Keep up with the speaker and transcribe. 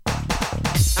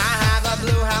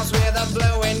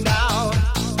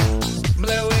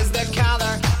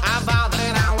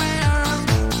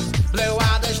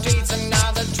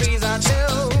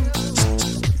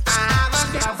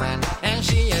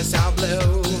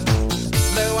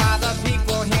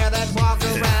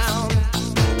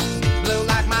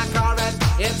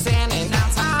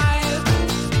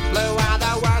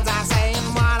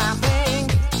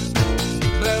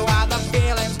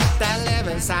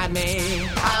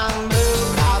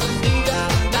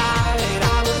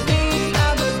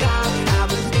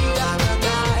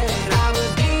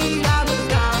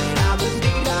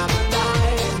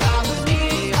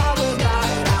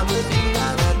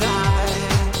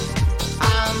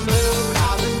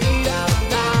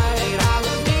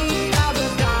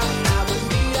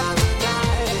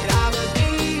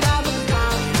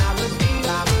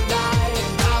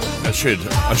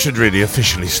I should really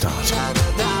officially start.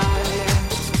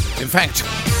 In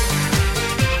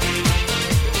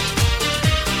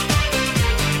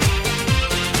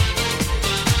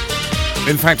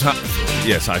fact,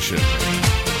 yes, I should.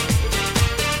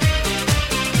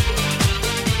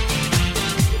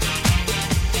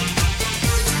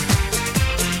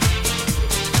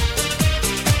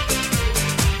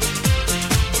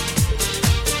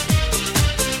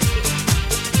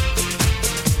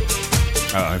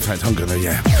 In fact, I'm gonna,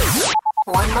 yeah.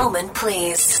 One moment,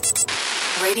 please.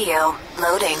 Radio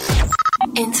loading.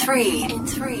 In 3, 2,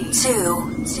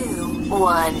 1.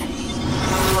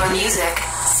 More music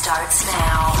starts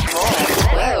now.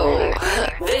 Whoa.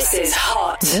 This is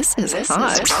hot. This is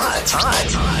hot.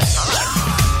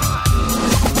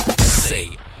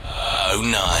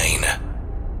 C09.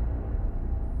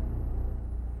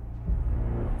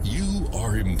 You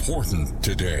are important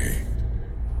today.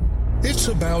 It's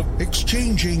about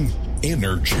exchanging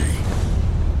energy.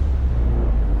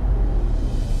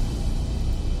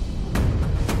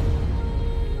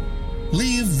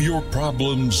 Leave your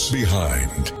problems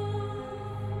behind.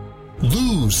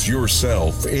 Lose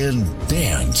yourself and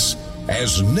dance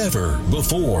as never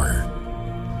before.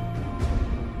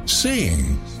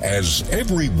 Sing as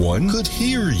everyone could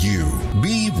hear you.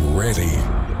 Be ready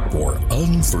for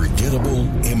unforgettable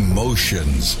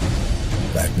emotions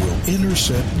that will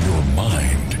intercept your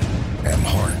mind and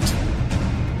heart.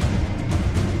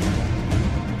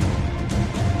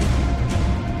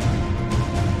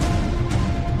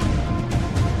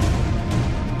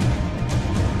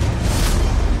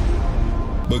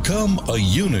 Become a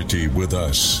unity with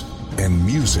us and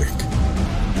music.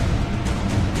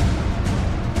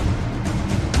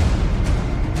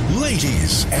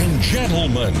 Ladies and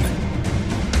gentlemen,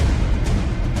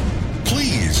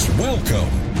 please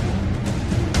welcome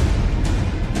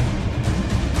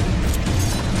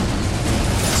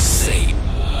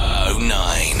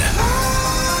C09.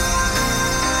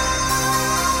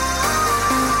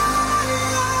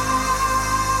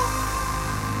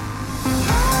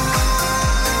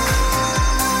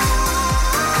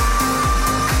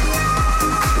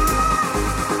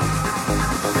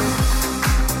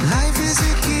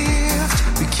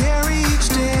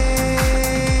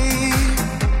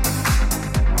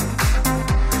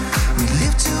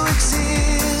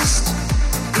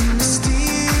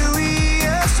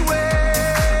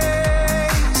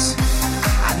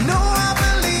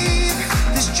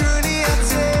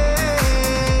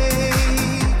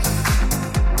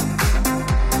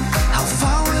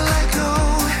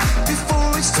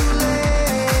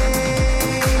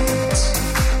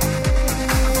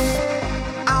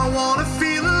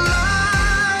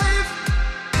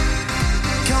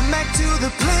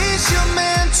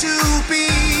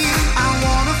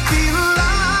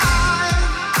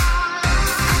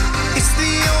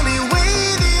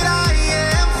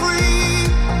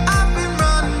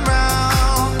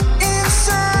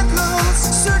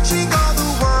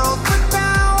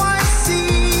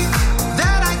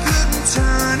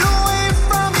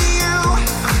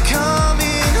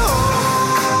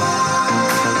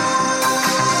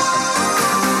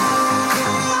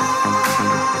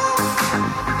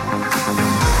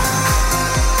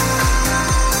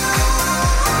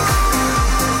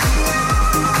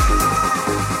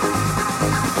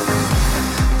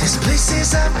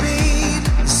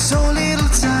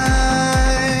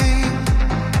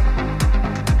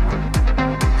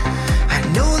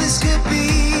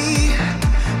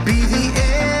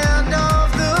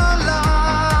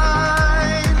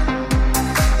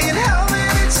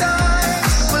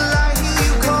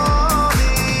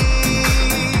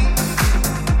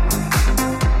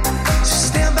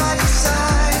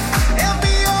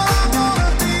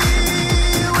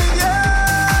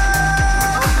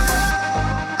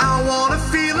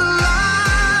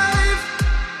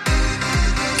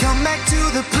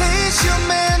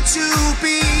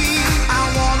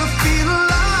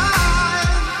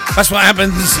 That's what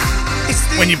happens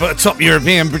when you put a top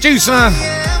European producer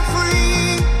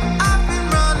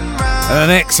and an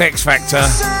X Factor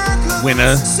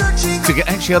winner to get.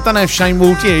 Actually, I don't know if Shane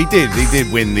Wald. Yeah, he did. He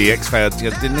did win the X Factor,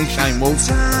 didn't he, Shane Wald?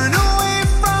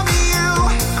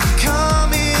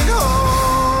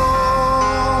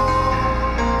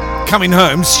 Coming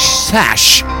home,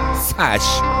 Sash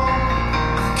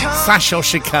or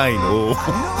Chicane. Oh,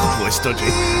 voice dodgy.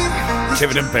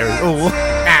 Kevin and Perry. Oh,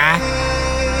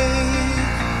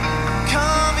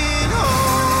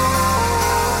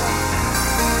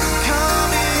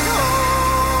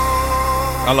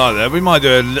 I like that. We might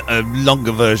do a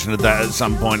longer version of that at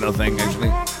some point, I think,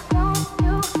 actually.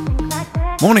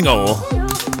 Morning all.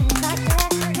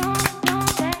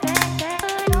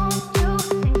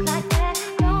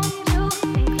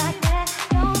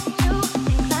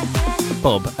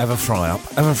 Bob, have a fry up,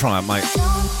 mate.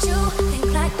 Don't you think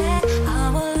like that? I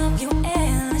will love you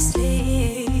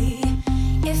endlessly.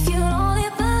 If you only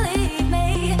believe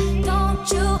me,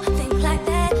 don't you think like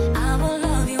that? I will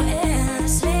love you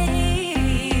endlessly.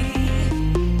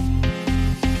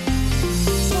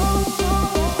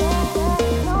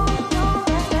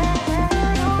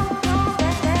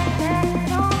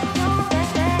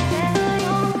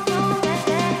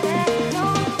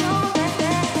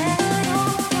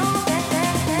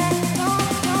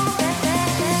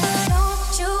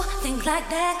 Like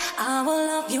that, I will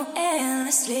love you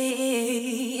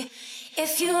endlessly.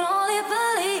 If you only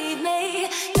believe me,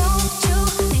 don't you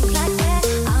think like that?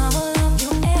 I will love you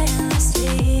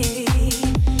endlessly.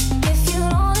 If you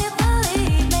only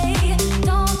believe me,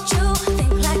 don't you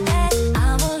think like that?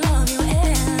 I will love you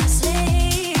endlessly.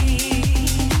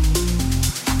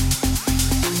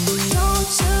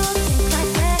 Don't you think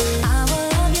like that? I will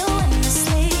love you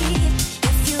endlessly.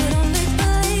 If you only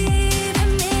believe in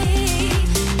me.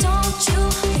 Don't you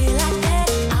feel like that?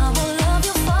 I will love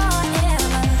you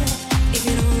forever. If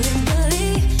you only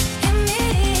believe in me,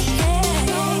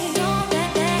 don't that,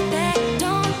 don't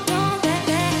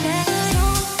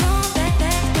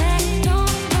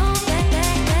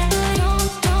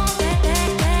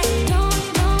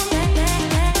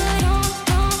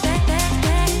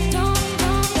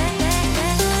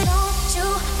that, don't you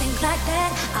think like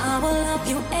that? I will love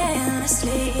you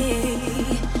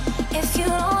endlessly. If you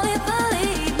only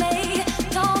believe me,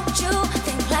 don't you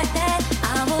think like that?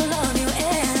 I will love you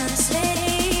endlessly.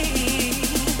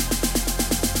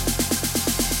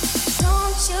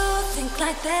 Don't you think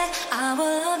like that? I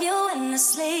will love you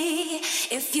endlessly.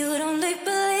 If you only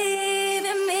believe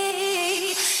in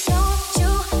me, don't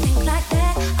you think like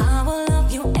that? I will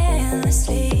love you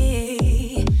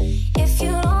endlessly. If you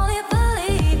only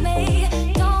believe me,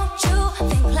 don't you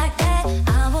think like that?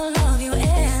 I will love you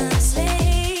endlessly.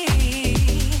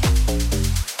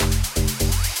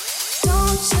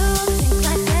 Don't you think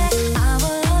like that? I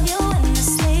will love you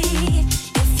endlessly.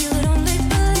 If you only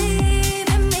believe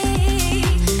in me,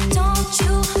 don't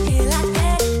you feel like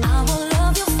that? I will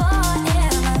love you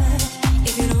forever.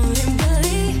 If you only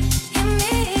believe in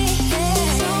me,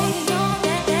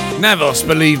 Navos,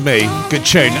 Believe Me. Good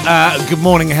tune. Good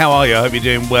morning, how are you? I hope you're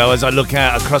doing well as I look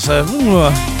out across a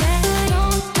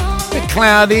bit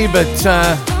cloudy, but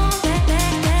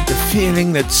the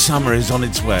feeling that summer is on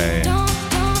its way.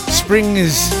 Spring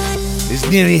is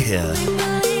nearly here.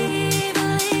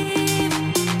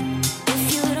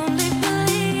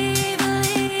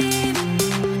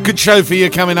 Good show for you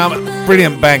coming up.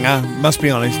 Brilliant banger, must be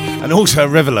honest. And also a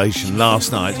revelation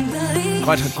last night.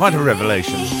 Quite a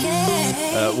revelation.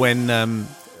 When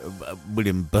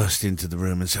William burst into the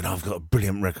room and said, "I've got a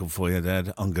brilliant record for you,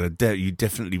 Dad. I'm going to you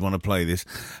definitely want to play this."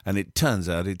 And it turns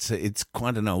out it's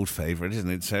quite an old favourite, isn't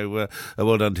it? So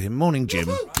well done to him. Morning, Jim.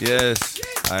 Yes,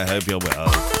 I hope you're well.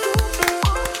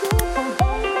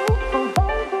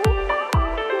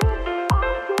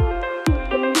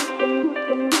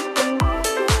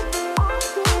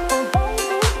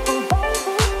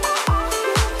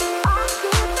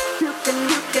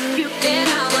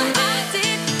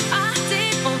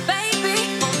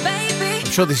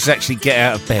 I'm sure this is actually Get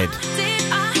Out of Bed.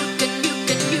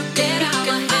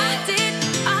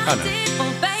 Oh no.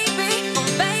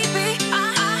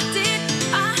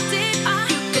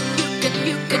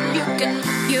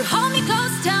 You hold me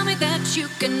close, tell me that you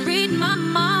can read my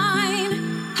mind.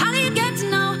 How do you get to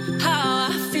know how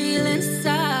I feel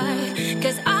inside?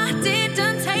 'Cause I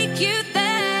didn't take you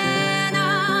there,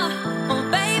 no. Oh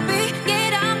baby,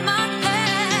 get out my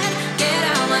head, get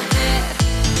out my head.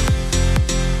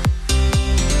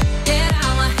 Get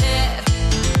out my head.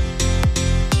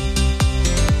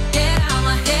 Get out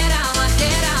my head, out my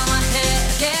head, out my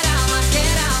head. Get out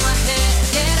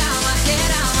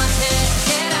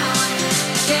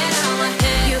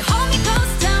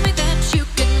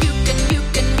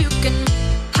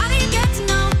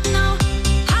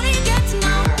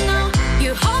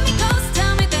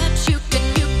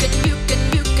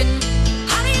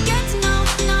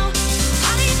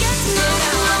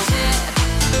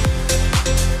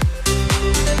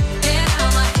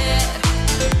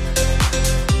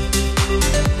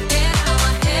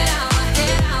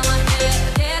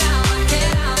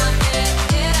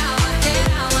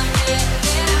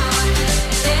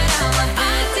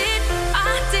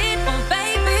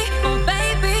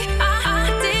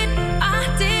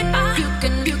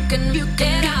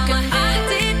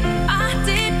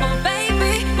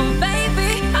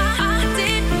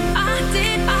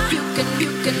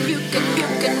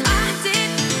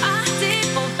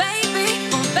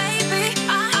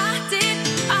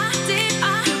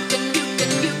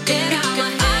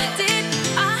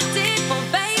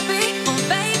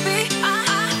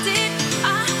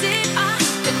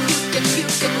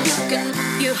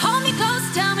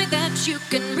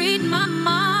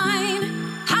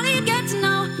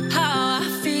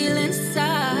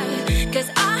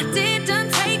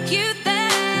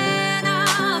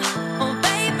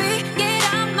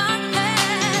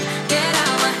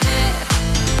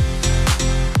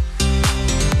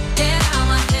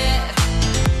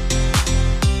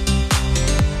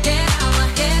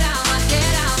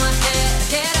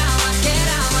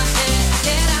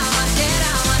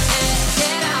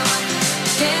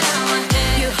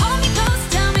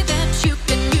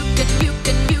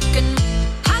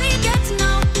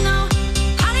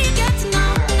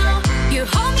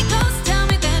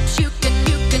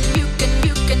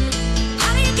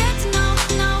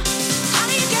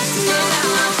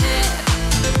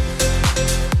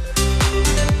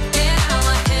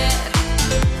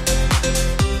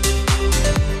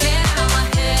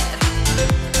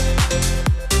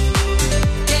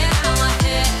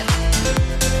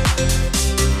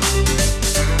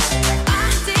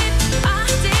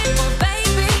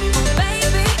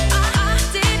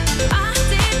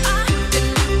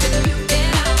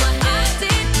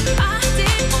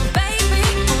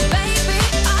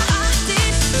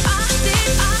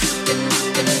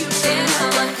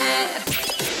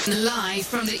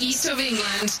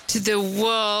England to the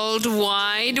World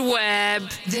Wide Web.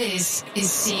 This is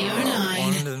CO9.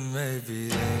 Wonder maybe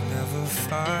they never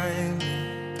find me.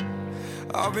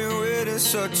 I've been waiting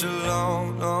such a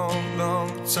long, long,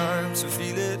 long time to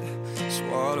feel it,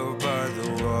 swallowed by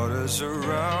the waters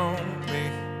around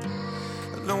me.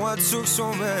 I know I took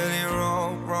so many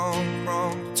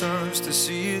wrong turns to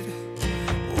see it.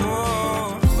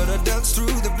 Whoa, but I danced through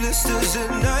the blisters at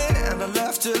night, and I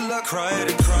laughed till I cried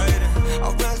and cried. I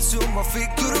ran till my feet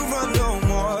couldn't run no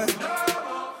more,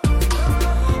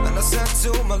 and I sang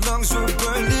till my lungs were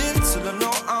burning, till I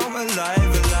know I'm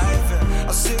alive.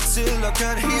 I sing till I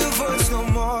can't hear a voice no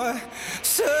more.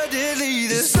 Suddenly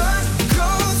the sun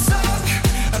goes up,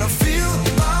 and I feel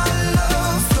my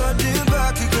love flooding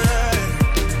back again.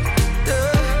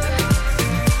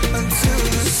 Yeah. Until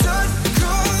the sun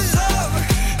goes up,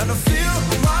 and I feel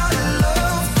my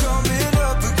love coming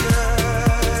up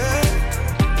again.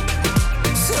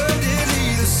 Suddenly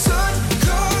the sun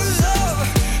goes up,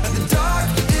 and the dark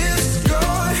is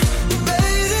gone. We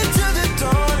made it to the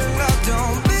dawn, and I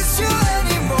don't miss you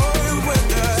anymore. When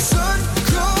the sun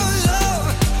goes up,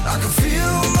 I can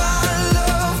feel my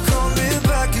love coming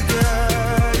back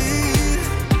again.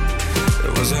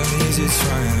 It wasn't easy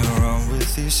trying to run with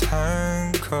these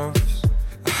handcuffs.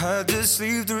 I had to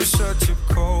sleep through such a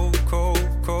cold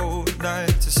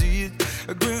night to see it.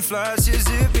 A green flash is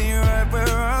zipping right where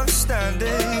I'm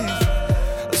standing.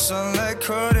 The sunlight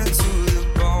cut into the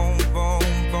bone.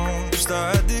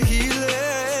 Start the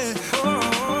healing.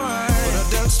 When I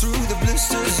danced through the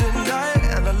blisters at night,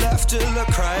 and I laughed till I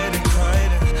cried and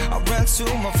cried. I ran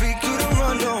till my feet couldn't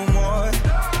run no more,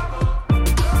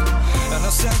 and I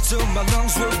sang till my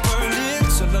lungs were burning,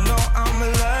 till I know I'm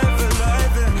alive. And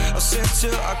I sing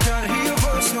till I can't hear a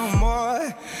voice no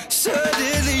more.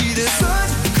 Suddenly the sun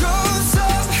goes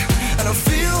up, and I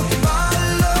feel my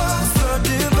love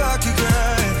flooding back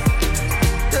again.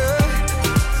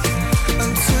 Yeah.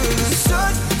 Until the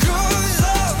sun goes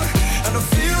up, and I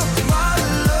feel my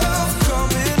love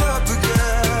coming up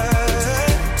again.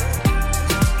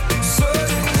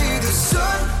 Suddenly the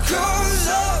sun goes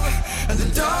up, and the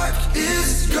dark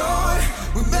is gone.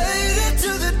 We made it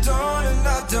to the dawn, and I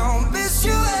don't miss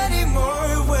you anymore.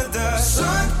 When the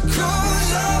sun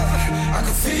goes up, I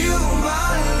can feel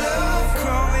my love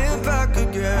coming back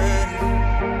again.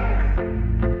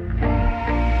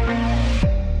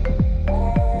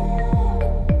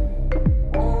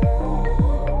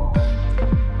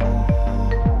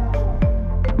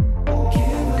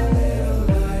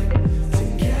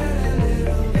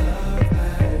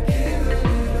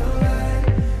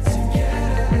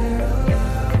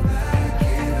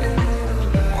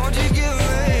 Won't you give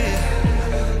me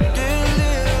a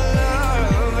little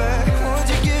love back? Won't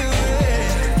you give me,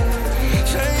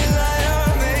 shine your light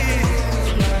on me?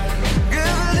 Give a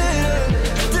little,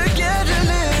 to get a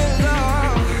little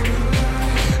love,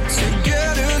 to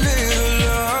get a little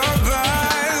love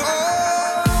back.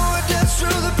 Oh, I danced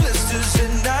through the blisters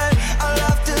at night. I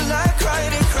laughed till I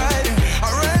cried and cried. I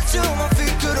ran till my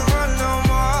feet couldn't run no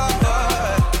more.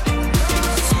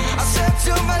 I said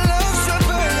till my lungs were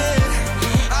burning,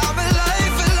 I'm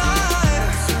alive.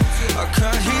 I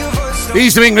can't hear a voice no The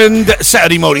East of England,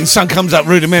 Saturday morning, sun comes up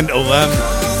rudimental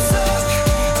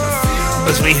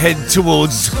as we head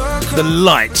towards the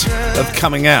light of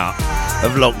coming out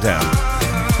of lockdown.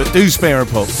 But do spare a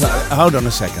pop. Hold on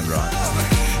a second, right?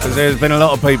 Because there's been a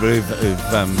lot of people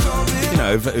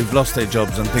who've lost their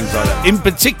jobs and things like that. In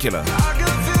particular,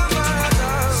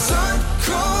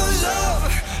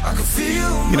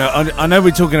 you know, I know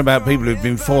we're talking about people who've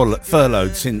been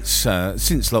furloughed since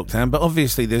lockdown, but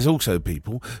obviously there's also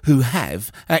people who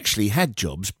have actually had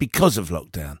jobs because of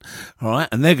lockdown, all right?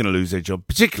 And they're going to lose their job,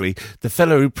 particularly the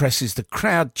fellow who presses the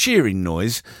crowd cheering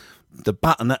noise, the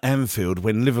button at Anfield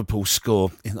when Liverpool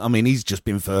score. I mean, he's just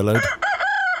been furloughed.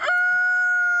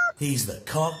 He's the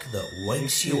cock that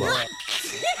wakes you up.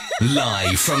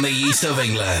 Live from the East of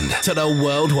England to the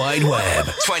World Wide Web,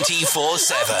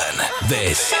 24/7.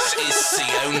 This is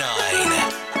CO9.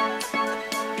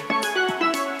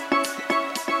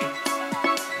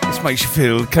 This makes you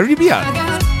feel Caribbean. I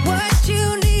got what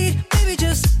you need, baby,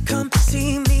 just come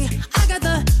see me. I got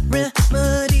the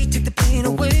remedy, take the pain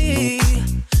away.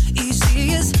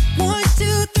 Easy as 1,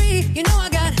 2, 3. You know I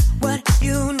got what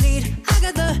you need. I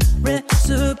got the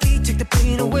recipe, take the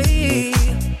pain away.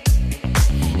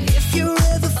 If you're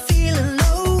ever feeling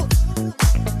low,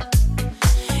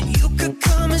 you could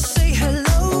come and say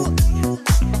hello.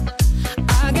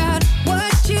 I got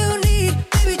what you need,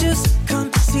 baby, just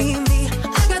come see me.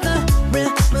 I got the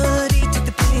remedy, take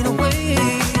the pain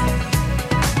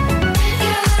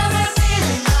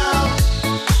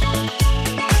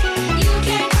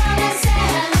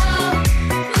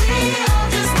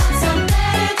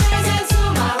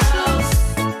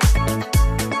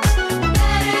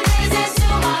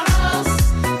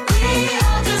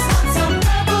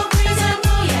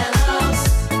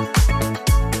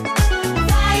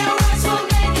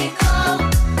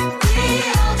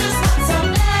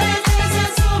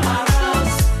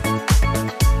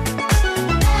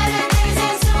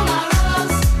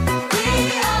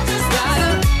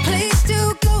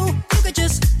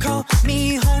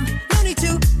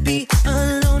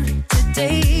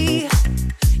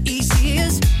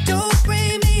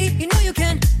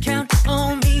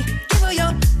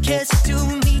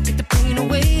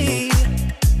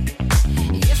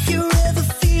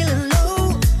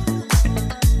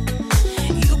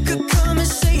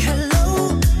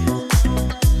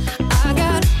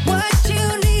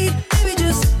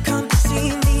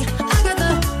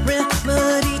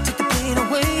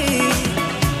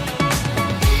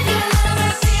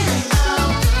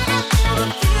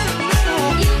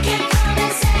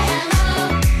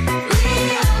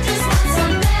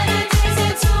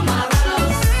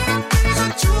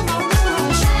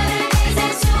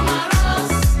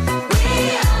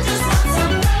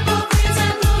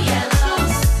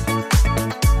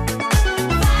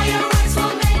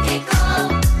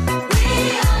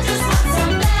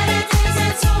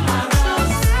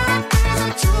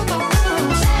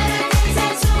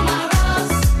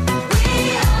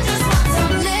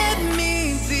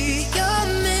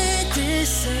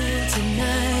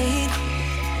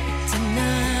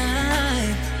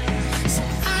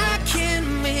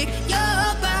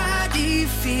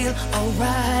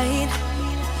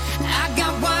I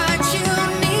got what you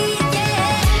need,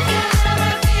 yeah.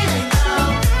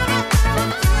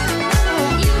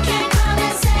 You can come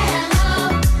and say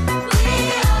hello. We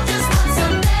all just want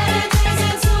some better days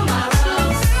and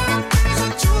tomorrows.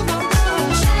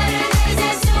 Better days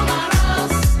and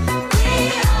tomorrows. We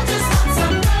all just want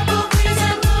some purple, greens,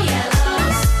 and blue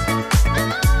yellows.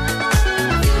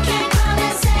 You can come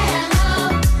and say hello.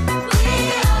 We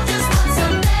all just want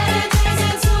some better days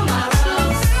and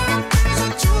tomorrows.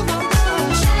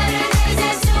 Better days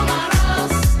and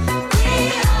tomorrows. We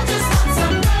all just want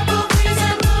some purple, greens,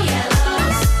 and blue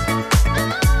yellows.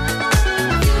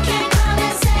 You can come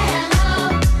and say hello.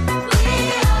 We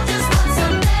all just want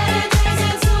some better days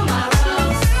and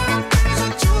tomorrows. Better days and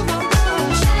tomorrows.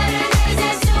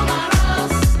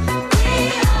 We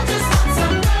all just want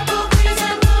some purple, greens,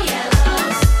 and blue yellows. You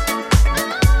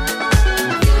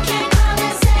can come and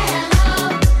say hello.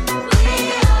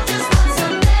 We all just want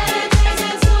some better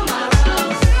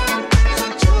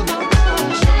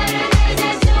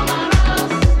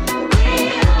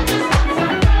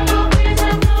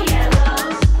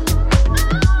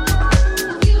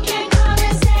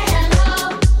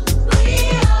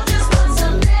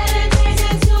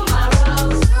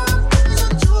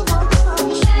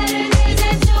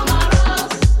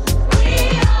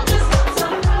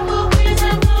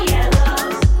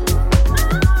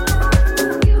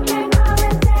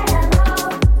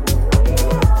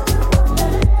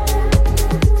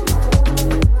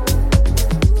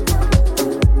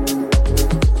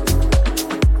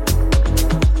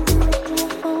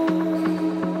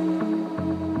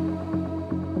and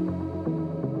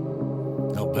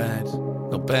tomorrows. Not bad.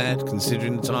 Not bad,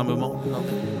 considering the time of morning.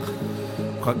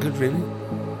 Quite good, really.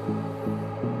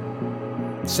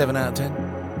 7 out of 10.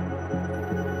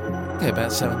 Yeah,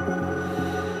 about 7.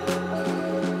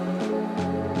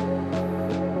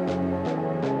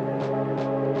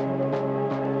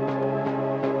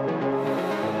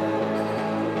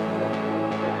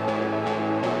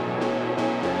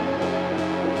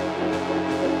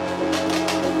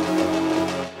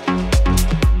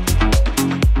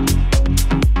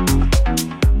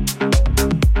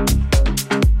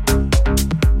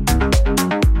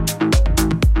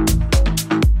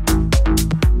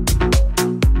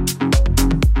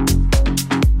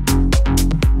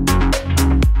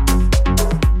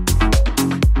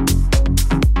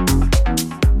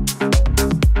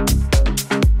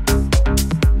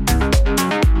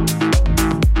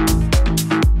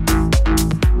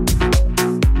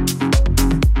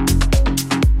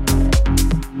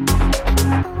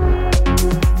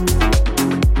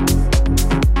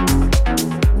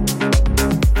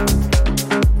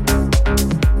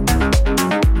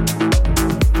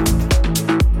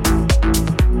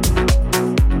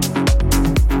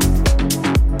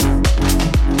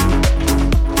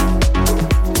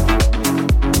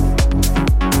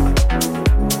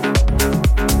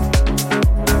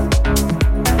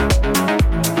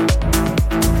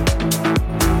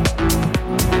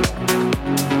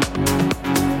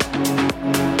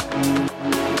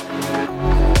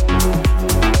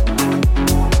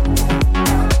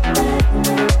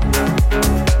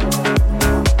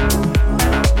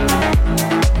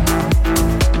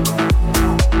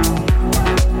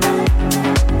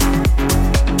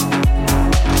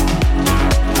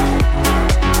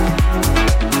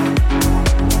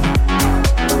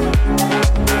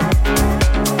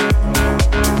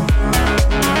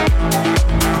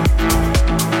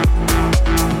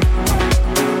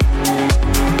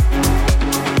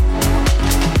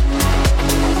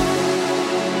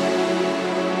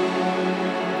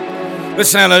 Let's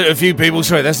say hello to a few people.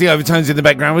 Sorry, that's the overtones in the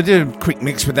background. We'll do a quick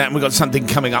mix with that and we've got something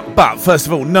coming up. But first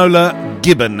of all, Nola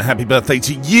Gibbon, happy birthday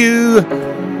to you. The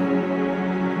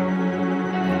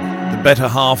better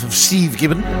half of Steve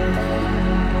Gibbon.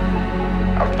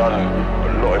 I've done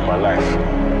a lot in my life.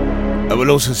 I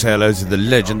will also say hello to the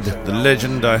legend. The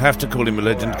legend, I have to call him a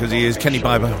legend because he is Kenny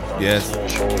Piper. Yes.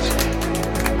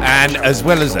 And as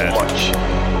well as that,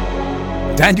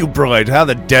 Daniel Bride, how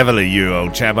the devil are you,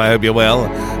 old chap? I hope you're well.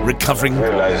 Recovering. I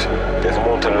realise there's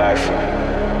more to life.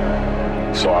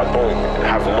 So I don't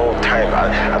have no time.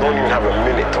 I don't even have a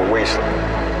minute to waste.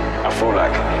 I feel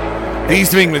like The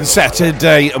East of England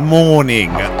Saturday morning.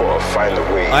 I've got to find a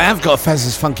way. I have got a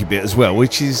Faz's Funky bit as well,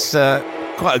 which is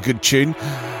quite a good tune.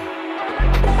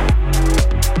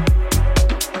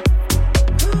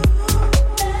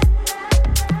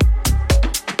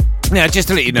 Now, just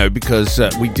to let you know, because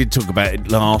we did talk about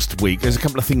it last week, there's a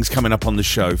couple of things coming up on the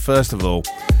show. First of all,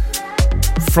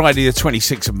 Friday the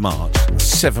 26th of March,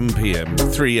 7 p.m,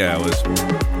 3 hours,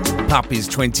 Puppy's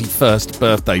 21st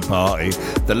birthday party,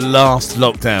 the last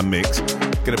lockdown mix.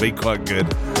 Going to be quite good.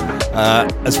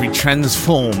 as we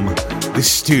transform this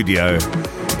studio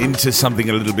into something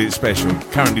a little bit special.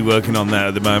 Currently working on that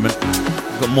at the moment.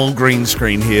 Got more green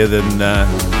screen here than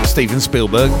Steven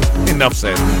Spielberg. Enough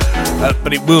said.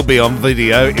 But it will be on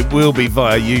video. It will be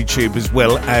via YouTube as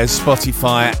well as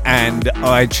Spotify and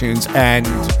iTunes and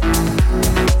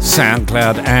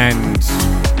SoundCloud and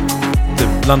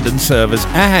the London servers,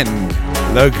 and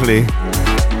locally you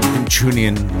can tune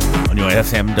in on your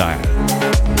FM dial.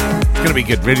 It's going to be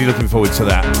good. Really looking forward to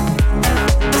that.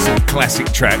 Some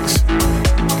classic tracks.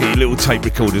 Get your little tape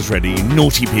recorders ready, you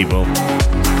naughty people.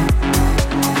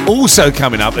 Also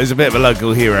coming up, there's a bit of a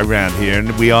local hero around here,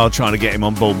 and we are trying to get him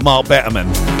on board. Mark Betterman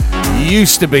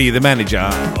used to be the manager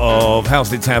of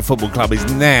Houston Town Football Club, is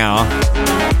now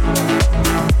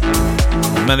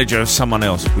the manager of someone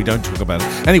else. We don't talk about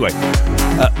it. Anyway,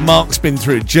 Mark's been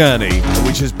through a journey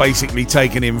which has basically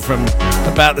taken him from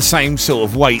about the same sort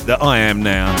of weight that I am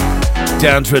now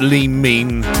down to a lean,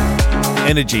 mean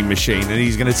energy machine, and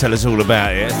he's going to tell us all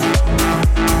about it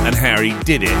and how he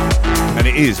did it. And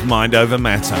it is mind over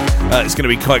matter. It's going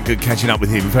to be quite good catching up with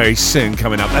him very soon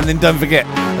coming up. And then don't forget,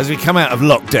 as we come out of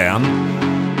lockdown,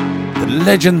 the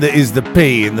legend that is the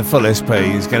P in the full SP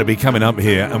is going to be coming up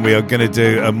here, and we are going to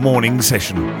do a morning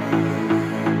session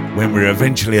when we're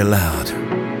eventually allowed.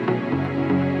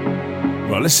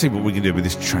 Right, let's see what we can do with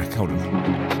this track. Hold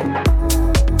on.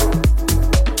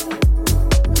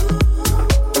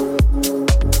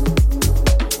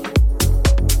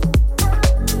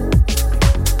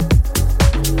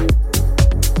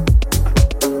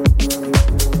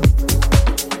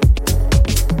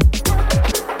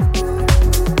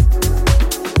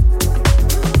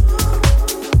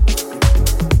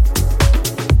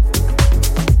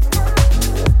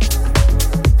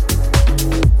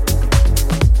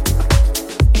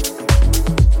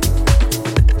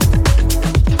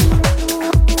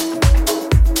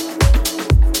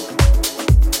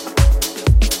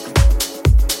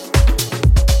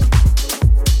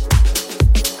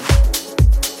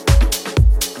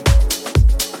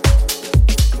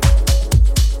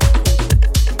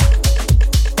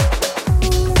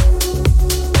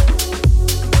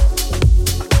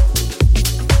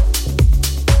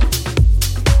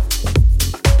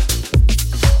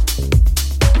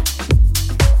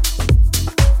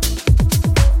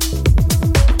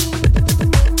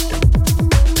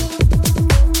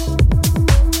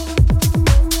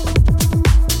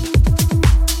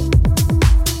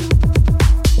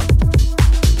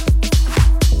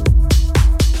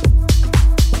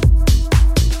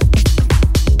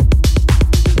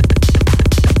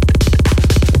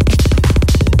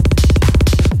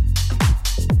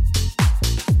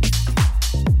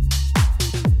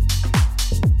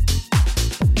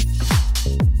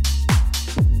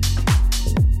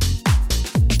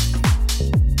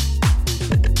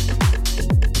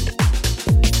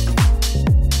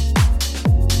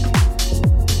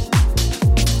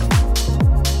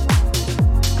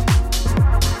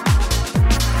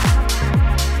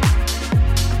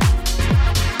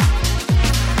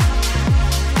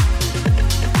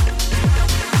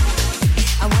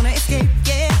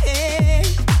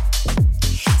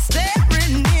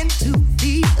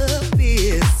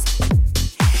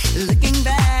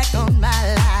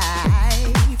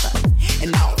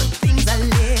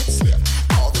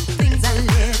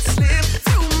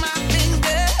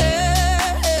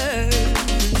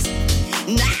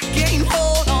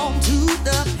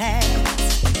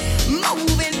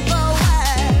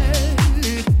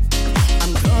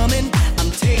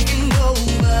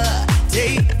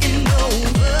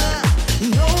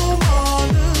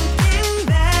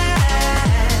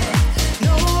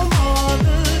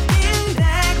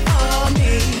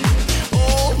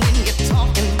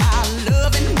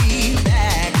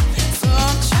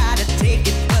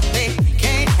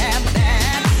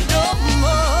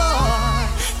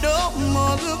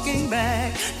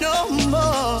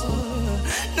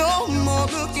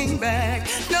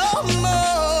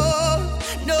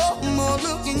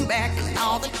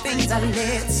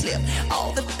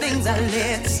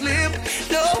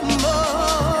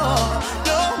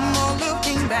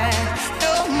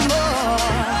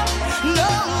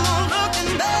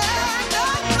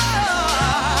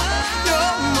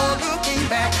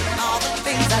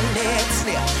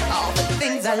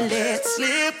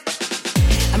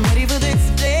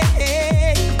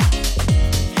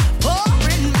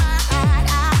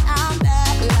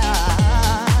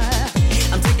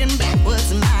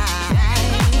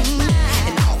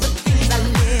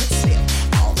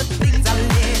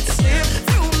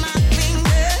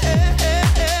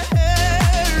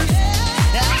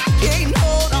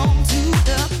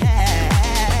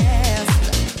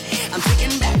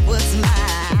 Backwards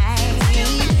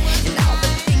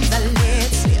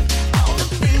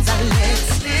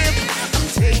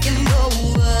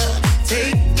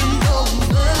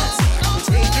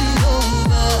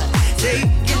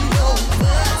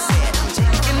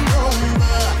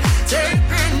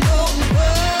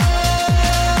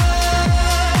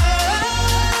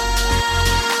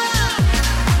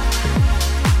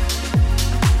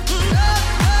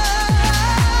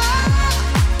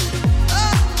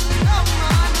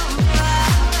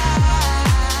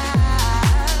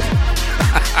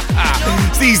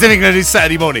the East of England is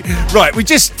Saturday morning. Right, we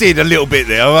just did a little bit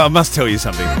there. I must tell you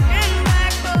something.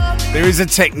 There is a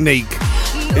technique,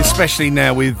 especially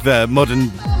now with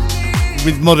modern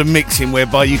mixing,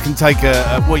 whereby you can take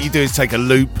what you do is take a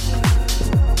loop.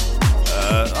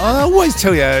 I always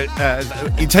tell you,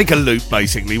 you take a loop.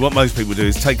 Basically, what most people do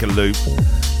is take a loop.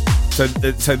 So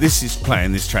this is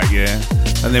playing this track, yeah,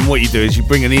 and then what you do is you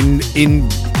bring an in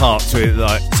part to it,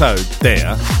 like so.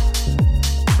 There,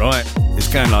 right? It's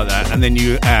going like that, and then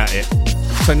you out it.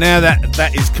 So now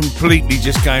that is completely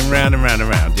just going round and round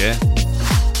and round, yeah.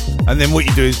 And then what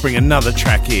you do is bring another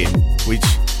track in, which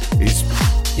is,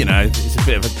 you know, it's a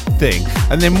bit of a thing.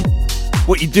 And then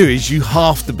what you do is you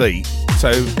half the beat.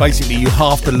 So basically you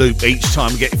half the loop each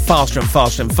time, get faster and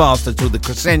faster and faster till the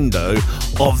crescendo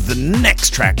of the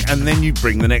next track, and then you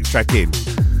bring the next track in.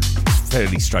 It's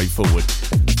fairly straightforward.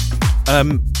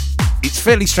 It's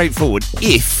fairly straightforward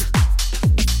if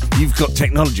you've got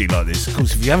technology like this. Of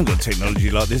course, if you haven't got technology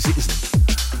like this, it isn't.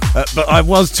 But I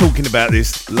was talking about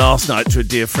this last night to a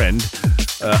dear friend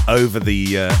over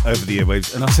the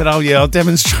airwaves, and I said, "Oh yeah, I'll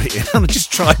demonstrate it." And I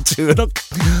just tried to, and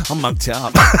I mucked it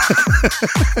up,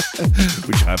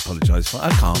 which I apologise for. I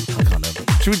can't help it.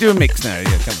 Should we do a mix now?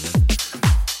 Yeah, come on.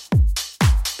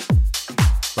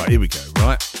 Right, here we go.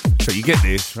 Right, so you get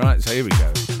this, right? So here we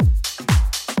go.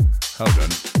 Hold on.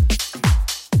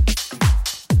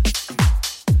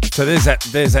 So there's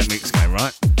that mix game,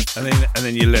 right? And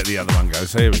then you let the other one go.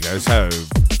 So here we go. So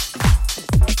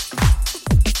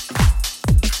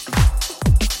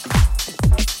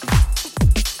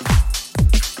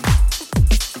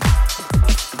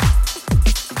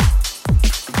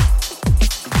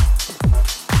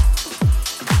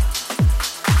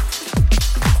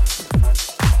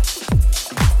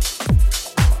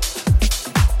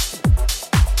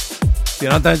you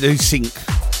know, I don't do sync.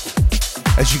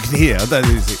 As you can hear, I don't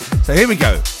do sync. So here we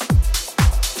go.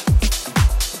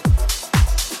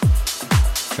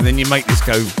 And then you make this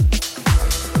go.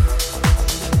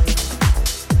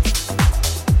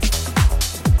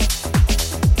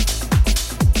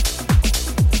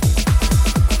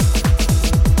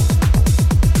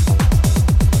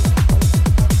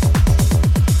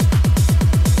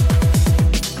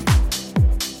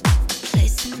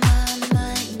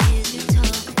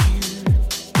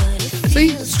 See,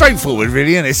 straightforward,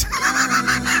 really, isn't it?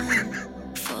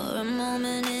 For a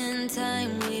moment in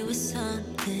time, we were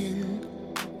something.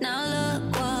 Now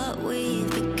look what we've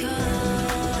become.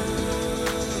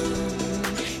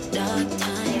 Dark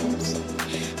times,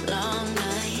 long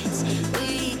nights,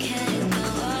 we can't go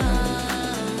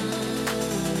on.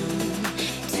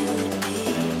 Too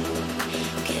deep,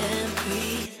 can't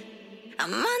breathe.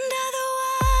 I'm under the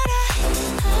water.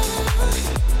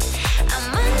 I'm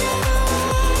under the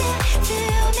water.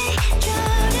 Feel me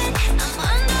drowning. I'm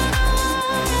under the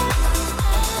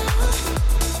water.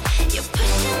 You're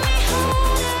pushing me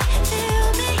harder. Feel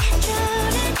me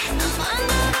drowning. I'm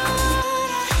under the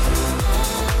water. I'm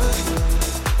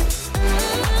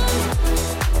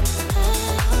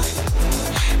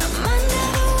under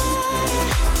the water. I'm under the water.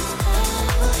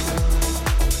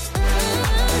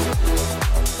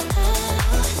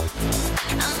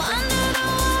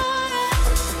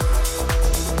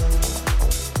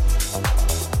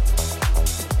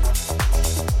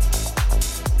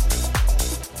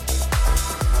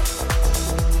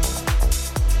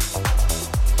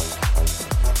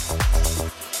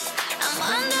 I'm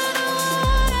under the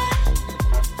water,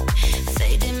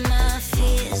 fading my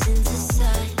fears into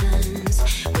silence.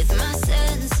 With my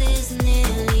senses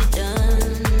nearly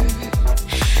done,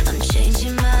 I'm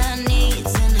changing my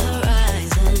needs and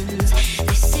horizons.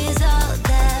 This is all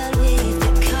that we've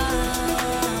become.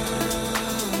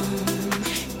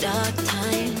 Dark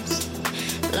times,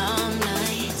 long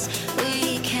nights, we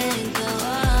can't go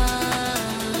on.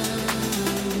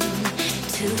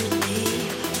 Too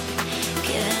deep,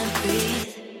 can't breathe.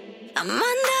 I'm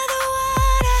under the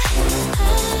water.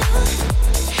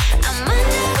 I'm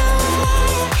under the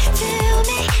water. Feel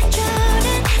me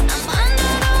drowning. I'm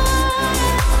under the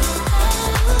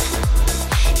water.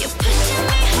 You're pushing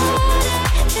me harder.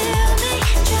 Feel me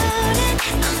drowning.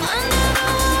 I'm under the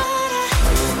water.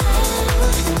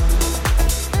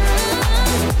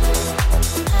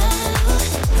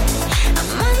 I'm under the I'm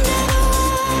under the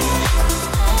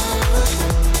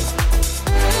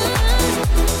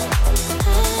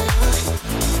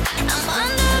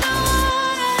water.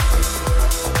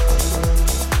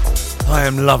 I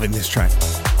am loving this track.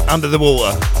 Under the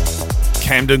Water,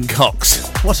 Camden Cox.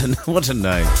 What a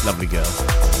name. Lovely girl.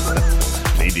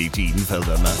 Lady Jean fell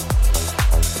down that.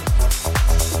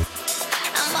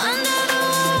 I'm under the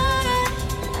water.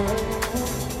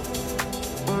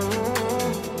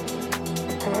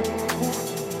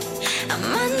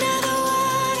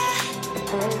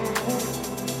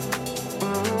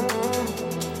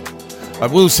 I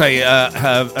will say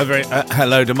a very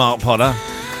hello to Mark Potter,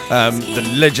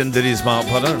 the legend that is Mark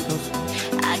Potter, of course.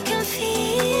 I can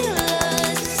feel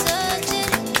us searching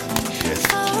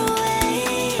for a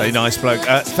way. Very nice bloke.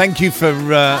 Thank you for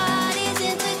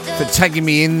tagging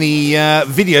me in the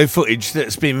video footage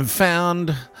that's been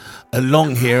found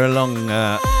along here, along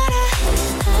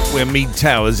where Mead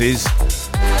Towers is.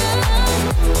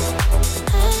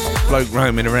 Bloke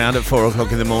roaming around at 4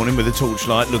 o'clock in the morning with a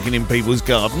torchlight looking in people's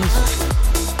gardens.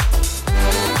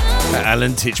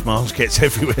 Alan Titchmarsh gets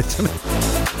everywhere, doesn't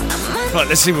it? Right,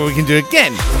 let's see what we can do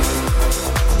again.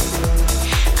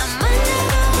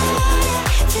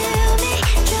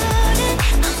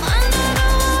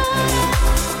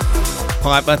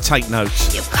 Piper, take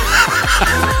notes.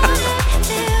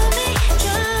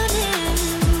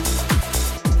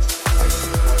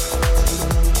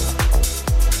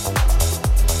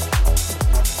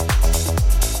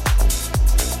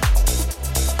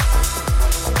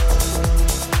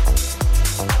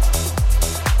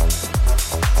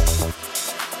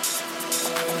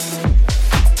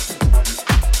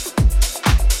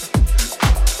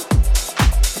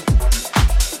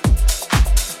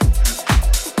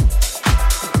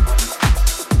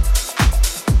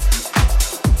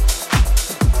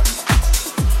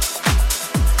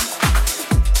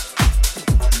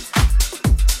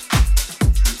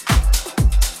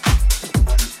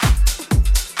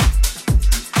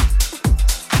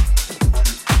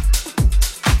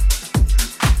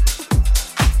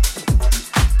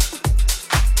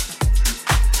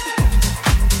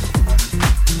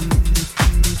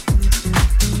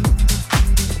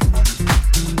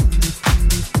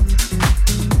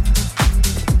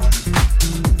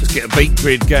 Beat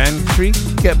grid going. Should we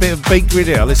get a bit of beat grid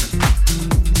here? Listen.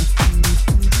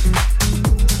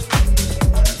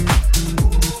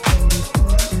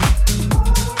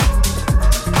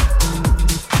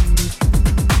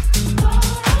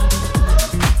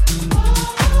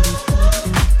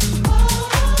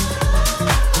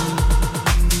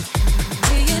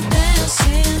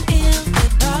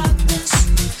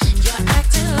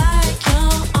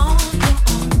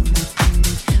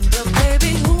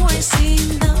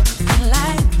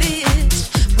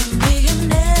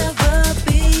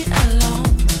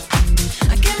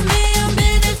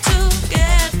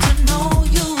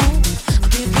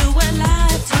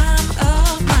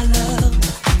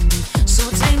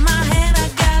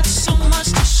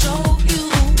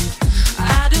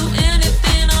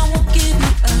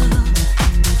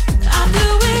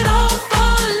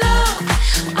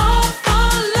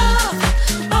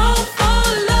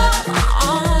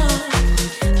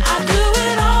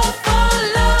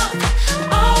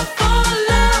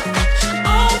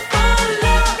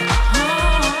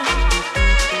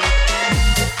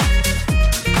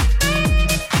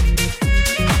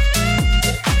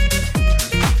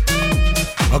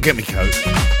 I'll get me coat.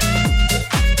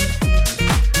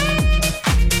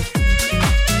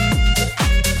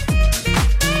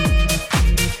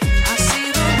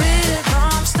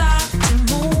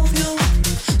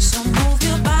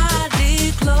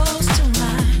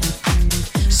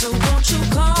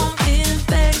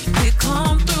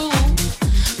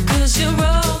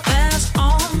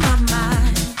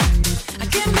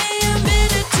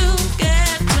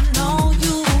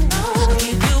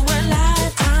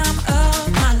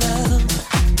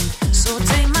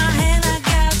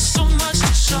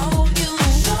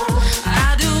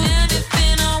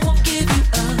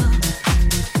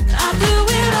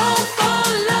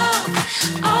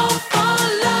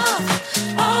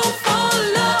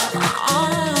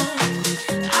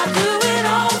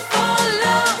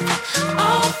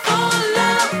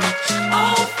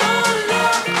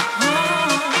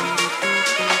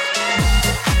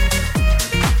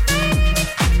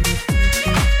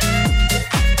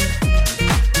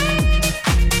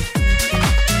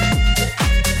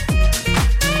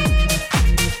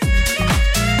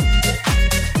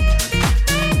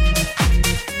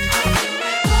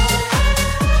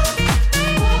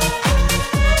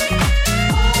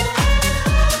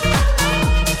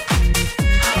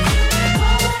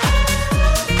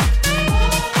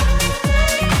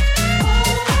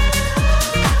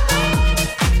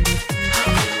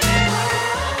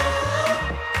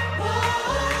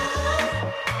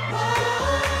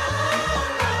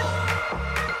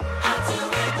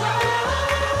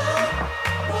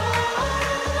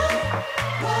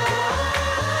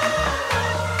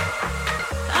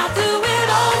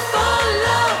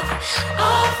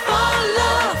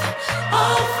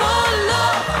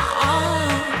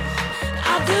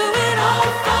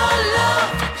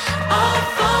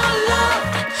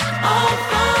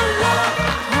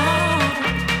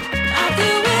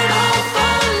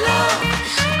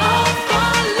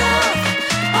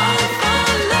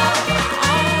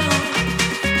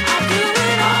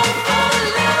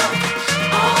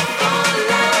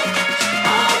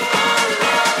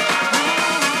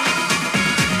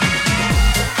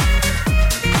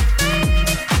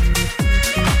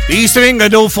 The East of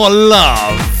England, all for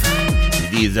love.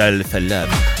 It is all for love.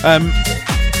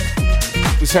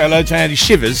 We say hello to Andy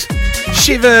Shivers.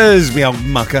 Shivers, me old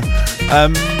mucker.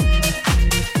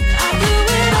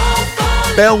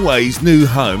 Bellway's new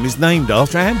home is named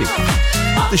after Andy.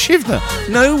 The Shivner.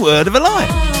 No word of a lie.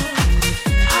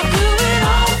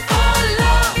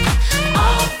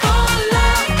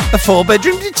 A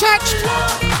 4-bedroom detached.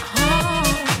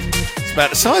 It's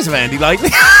about the size of Andy lately.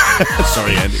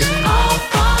 Sorry, Andy.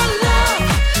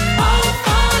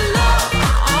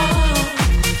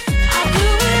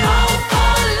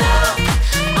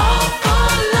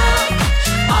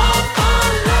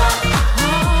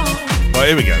 Right,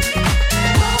 here we go.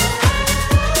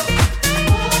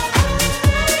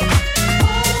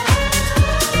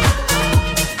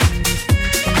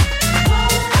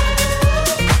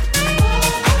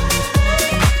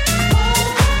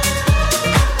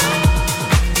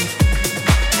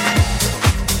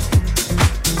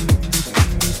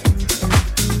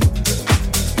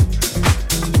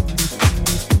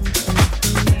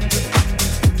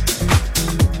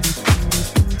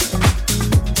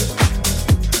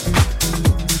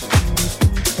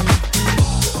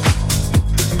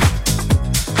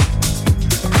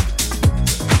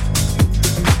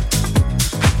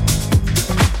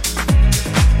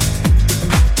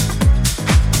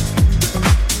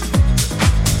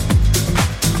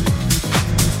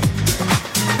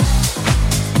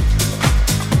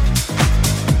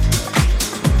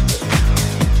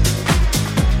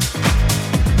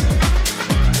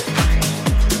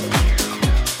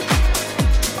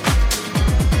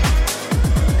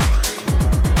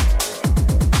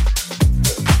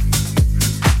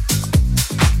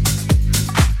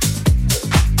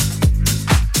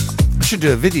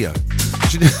 Do a video.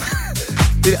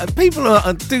 People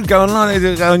do go online. They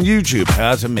do go on YouTube.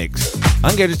 How to mix.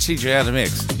 I'm going to teach you how to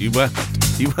mix. You won't.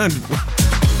 You won't.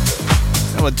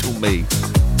 No one taught me.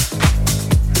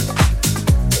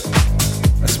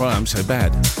 That's why I'm so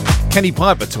bad. Kenny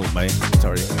Piper taught me.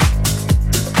 Sorry.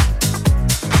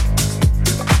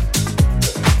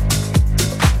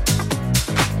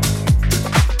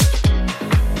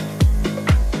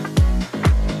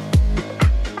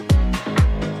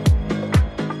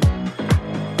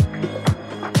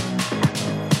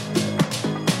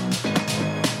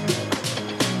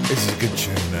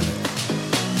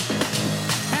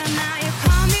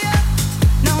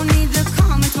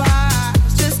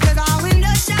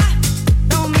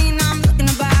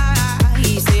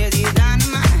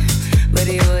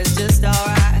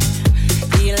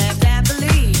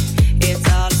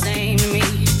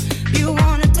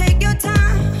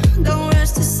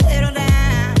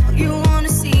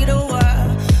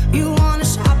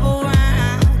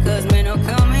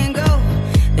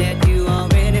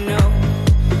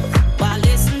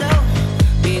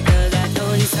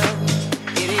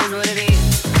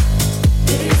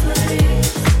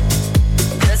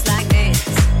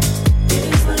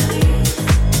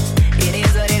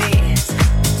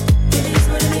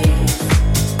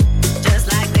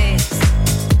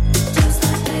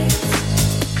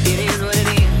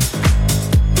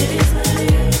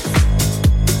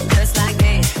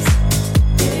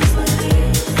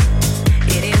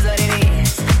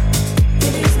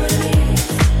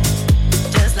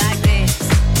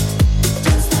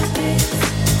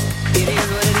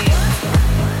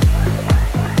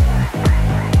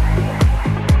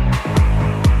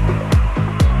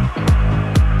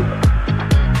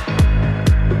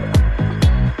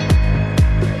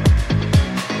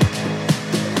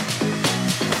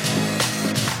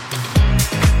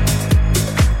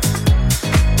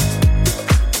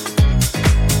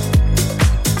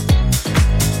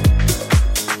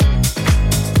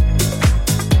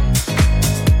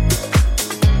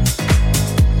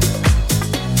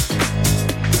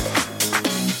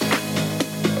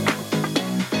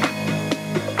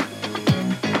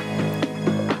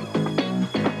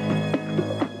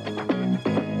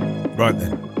 Right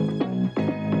then.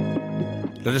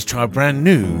 Let us try brand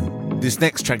new. This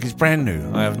next track is brand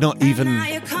new. I have not even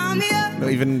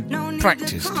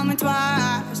practiced. I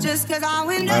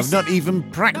have not even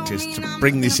practiced to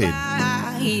bring this in.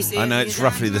 I know it's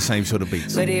roughly the same sort of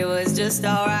beats. But it was just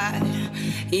alright.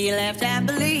 He left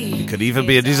happily. It could either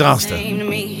be a disaster,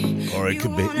 or it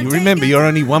could be. You remember, you're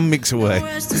only one mix away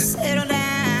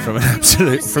from an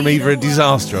absolute, from either a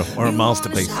disaster or a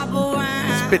masterpiece.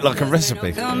 It's a bit like a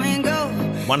recipe.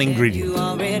 One ingredient.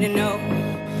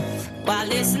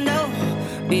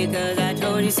 Because I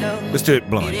told you so. Let's do it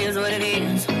blind. It is what it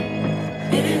is.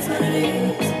 It is what it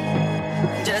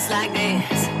is. Just like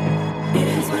this. It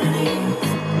is what it is.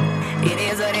 It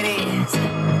is what it is.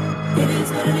 It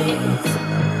is what it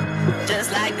is. Just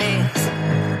Just like this.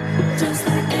 Just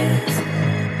like this.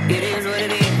 It is what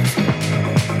it is.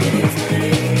 It is what it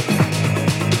is.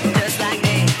 Just like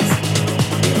this.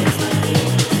 It is what it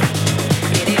is.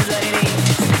 It is what it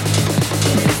is.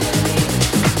 It is what it is.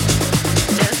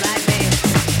 Just like this.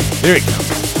 Here it comes.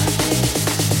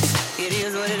 It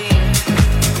is what it is.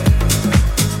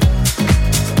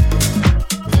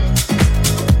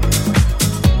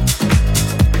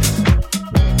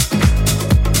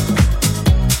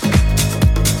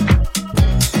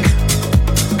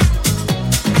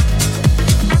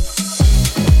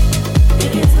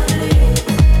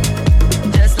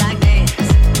 Just like this.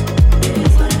 It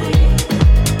is what it is.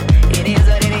 It is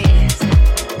what it is.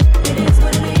 It is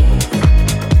what it is.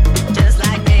 Just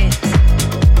like this.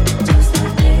 Just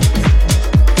like this.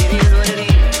 It is what it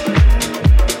is.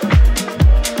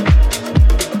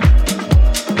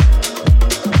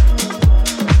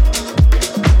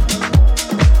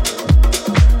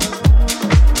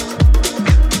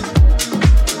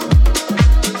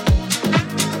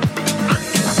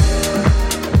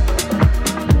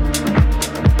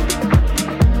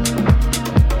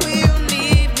 Will you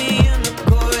need me in the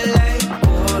cold light,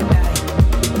 cold night?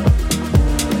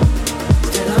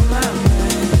 Still on my mind.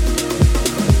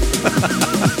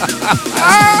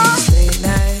 Late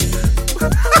night,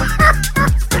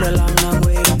 but a long, long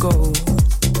way to go.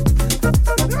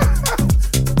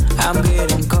 I'm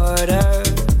getting caught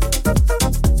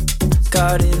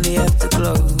in the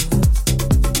afterglow.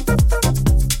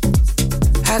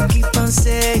 I keep on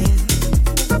saying,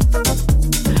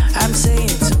 I'm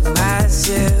saying to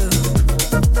myself,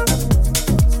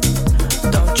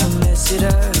 don't you mess it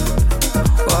up.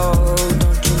 Oh,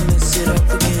 don't you mess it up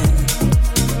again.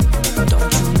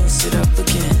 Don't you mess it up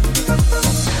again.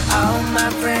 All my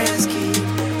friends keep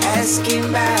asking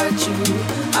about you.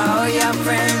 All your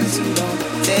friends who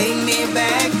don't take me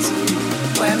back to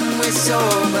when we're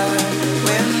sober,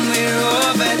 when we're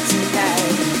over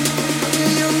tonight.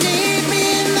 You need me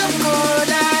in the cold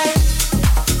light.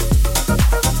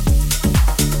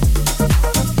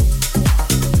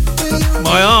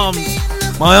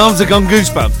 My arms have gone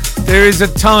goosebumps. There is a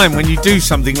time when you do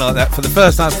something like that for the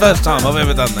first time I've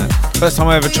ever done that. First time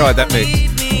I ever tried that mix.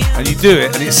 And you do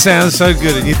it and it sounds so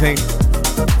good and you think,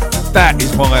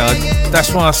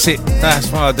 that's why I sit,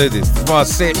 that's why I do this. That's why I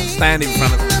sit, stand in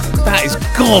front of that is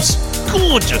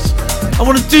gorgeous. I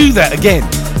want to do that again.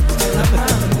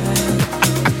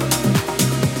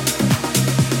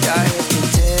 Your head's been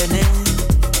turning,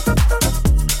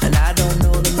 and I don't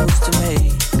know the moves to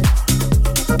make.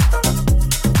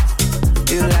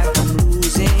 Feel like I'm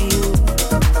losing you,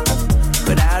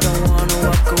 but I don't wanna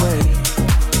walk away.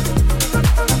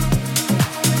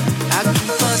 I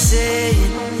keep on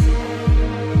saying,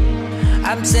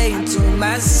 I'm saying to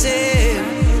myself,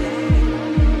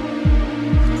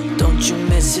 don't you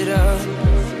mess it up.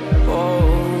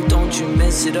 Oh, don't you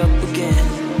mess it up again.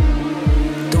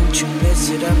 Don't you mess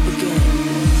it up again.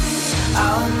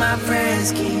 All my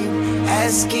friends keep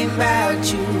asking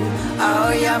about you.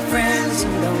 All your friends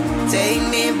who don't take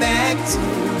me back to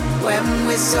when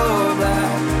we're sober,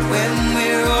 when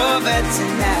we're over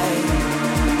tonight.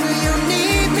 Will you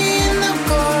need me in the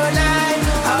cold light?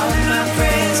 All my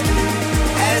friends keep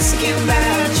asking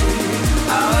about you.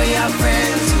 All your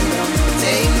friends who don't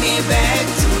take me back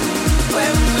to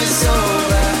when we're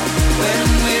sober, when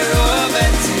we're over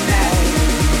tonight.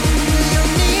 Will you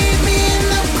need me in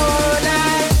the cold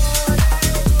light?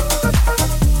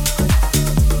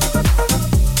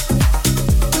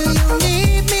 Will you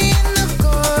need me in the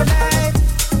cold light?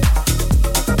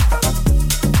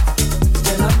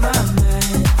 Still on my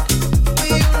mind.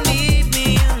 Will you need me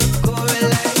in the cold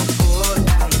light? Cold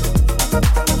light.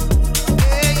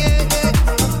 Yeah, yeah, yeah, yeah.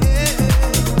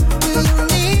 Will you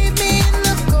need me in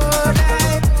the cold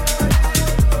light?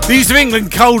 The East of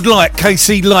England, Cold Light,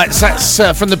 KC Lights. That's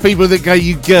from the people that gave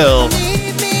you Girl.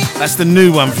 That's the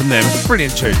new one from them.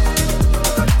 Brilliant tune.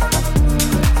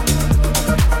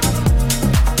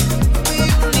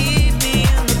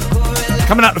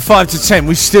 Coming up to 5 to 10,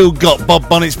 we've still got Bob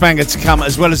Bonnet's banger to come,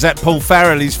 as well as that Paul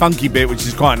Farrelly's funky bit, which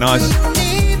is quite nice.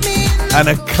 And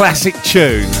a classic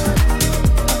tune,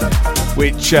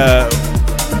 which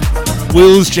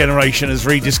Will's generation has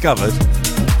rediscovered.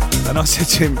 And I said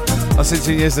to him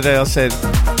yesterday, I said,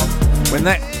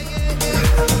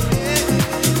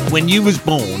 when you was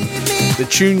born, the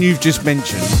tune you've just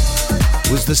mentioned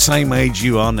was the same age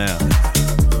you are now.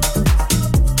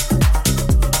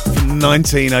 From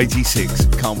 1986.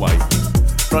 Can't wait.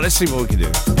 Right, let's see what we can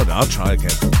do. Hold on, I'll try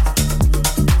again.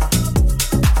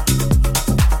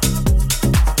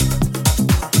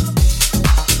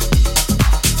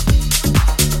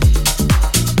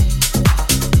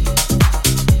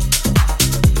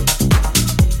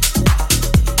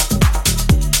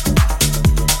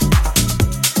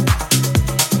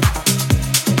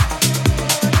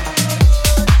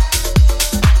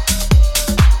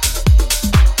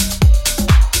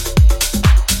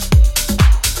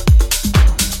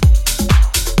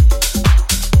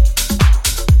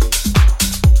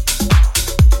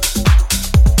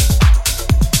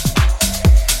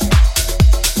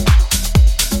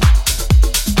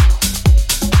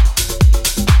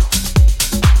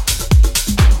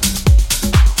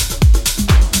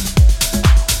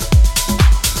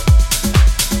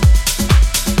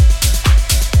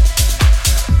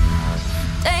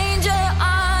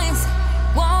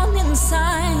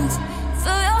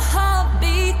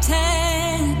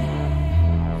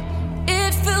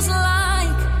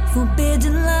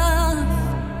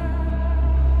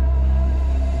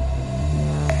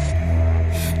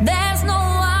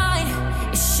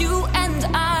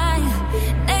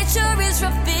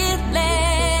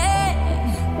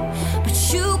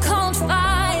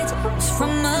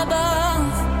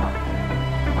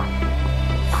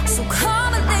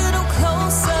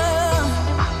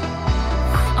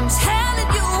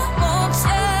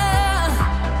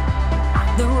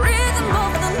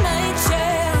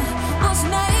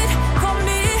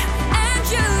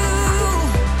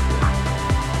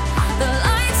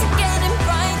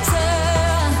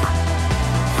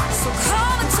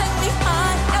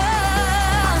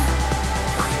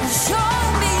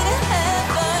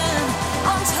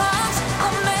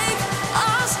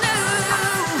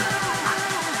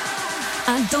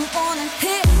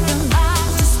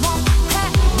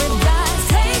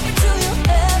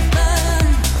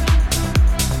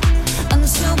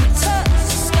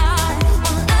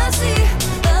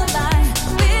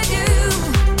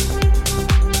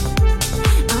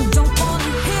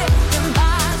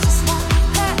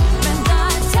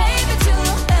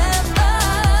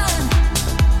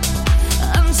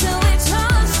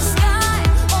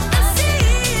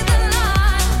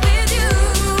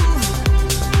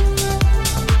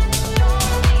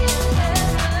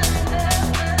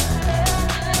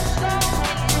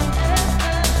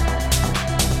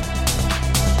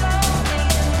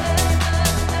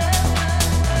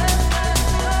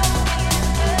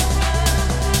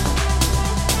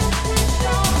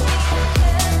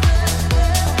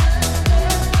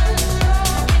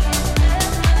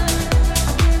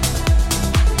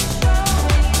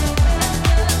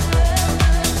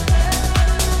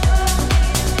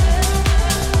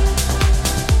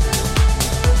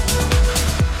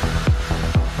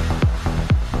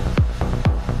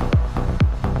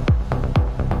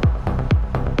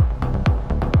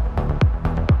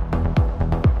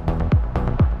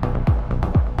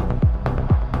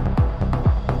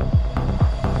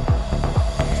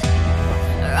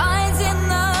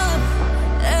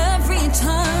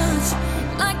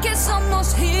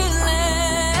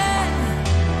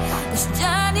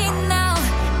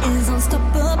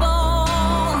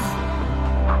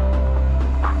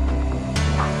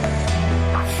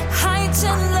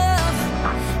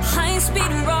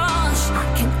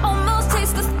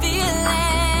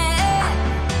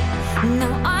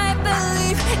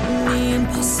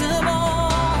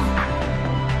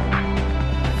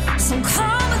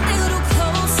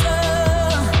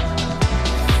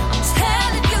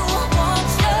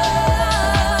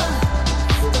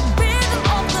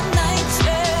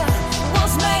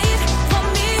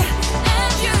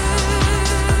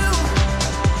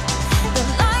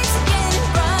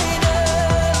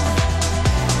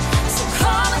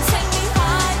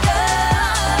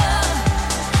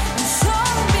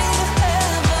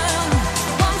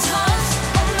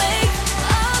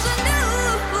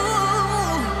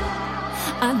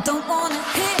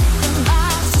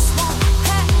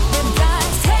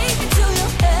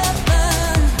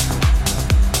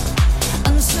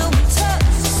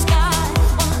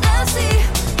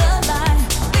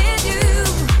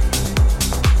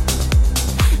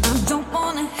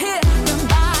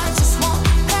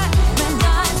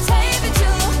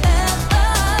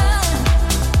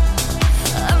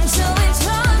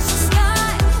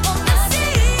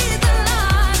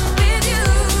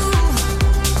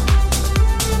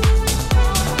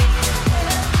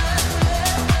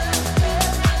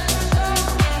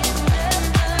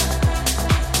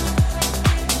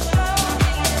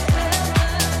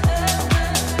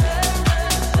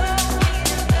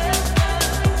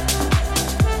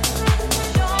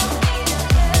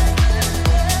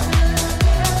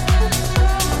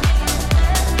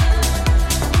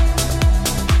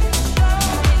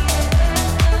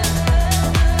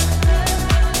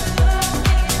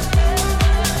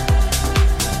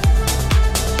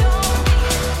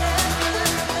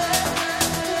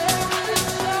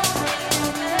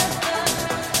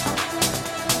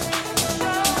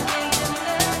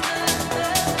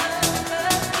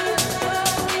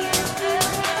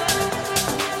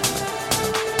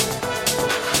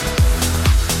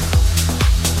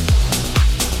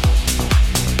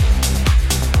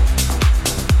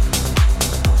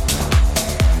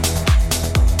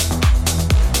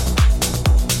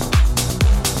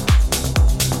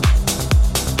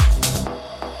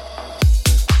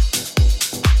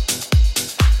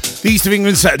 The East of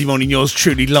England Saturday morning, yours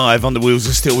truly live on the Wheels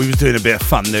of Steel. We was doing a bit of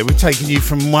fun there. We're taking you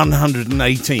from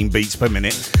 118 beats per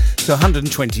minute to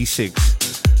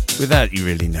 126 without you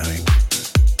really knowing.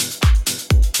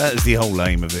 That is the whole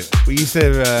aim of it. We used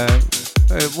to,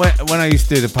 when I used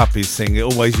to do the Puppies thing, it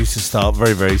always used to start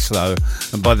very, very slow.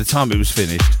 And by the time it was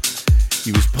finished,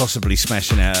 he was possibly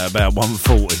smashing out at about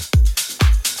 140.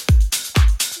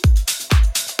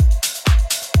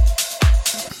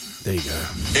 There you go.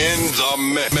 In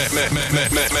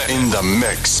the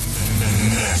mix.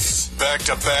 Back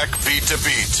to back, beat to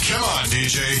beat. Come on,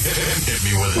 DJ. Hit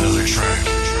me with another track.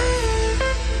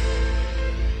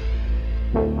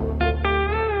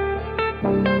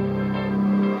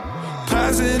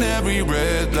 Passing every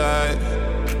red light,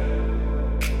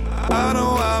 I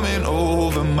know I'm in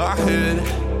over my head.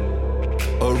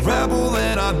 A rebel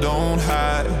and I don't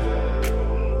hide.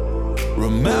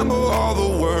 Remember all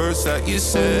the words that you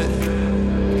said.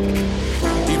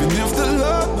 Even if the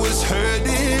love was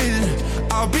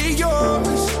hurting, I'll be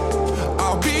yours.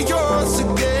 I'll be yours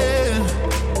again.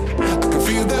 I can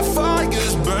feel that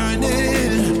fire's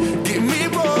burning. Give me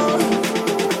more.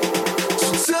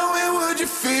 So tell me, would you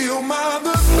feel my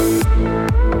love?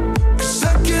 'Cause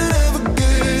I can't ever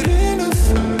get enough.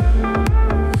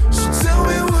 So tell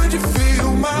me, would you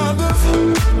feel my love?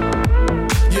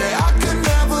 Yeah, I can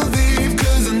never leave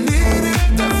 'cause I need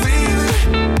it, that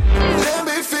feeling. Let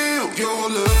me feel your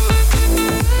love.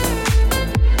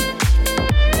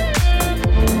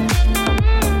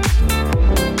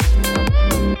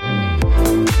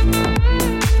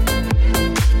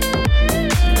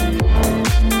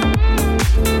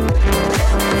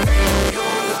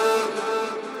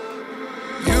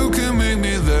 You can make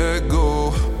me let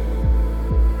go.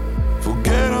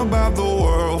 Forget about the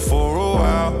world for a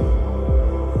while.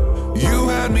 You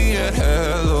had me at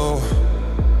hello.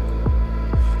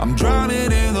 I'm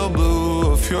drowning in the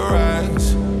blue of your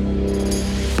eyes.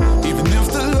 Even if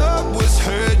the love was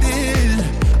hurting,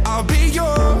 I'll be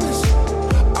yours.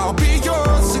 I'll be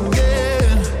yours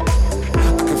again. I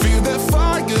can feel that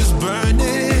fire's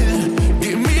burning.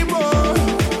 Give me more.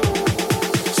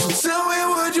 So tell me,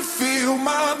 would you feel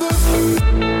my love?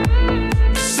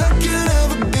 'Cause I can't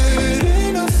ever get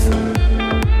enough.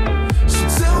 So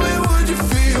tell me, would you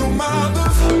feel my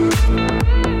love?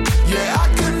 Yeah, I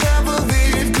can never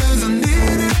leave 'cause I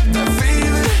need it, that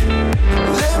feeling.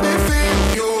 Let me feel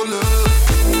your love.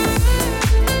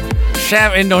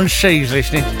 Shouting on shoes,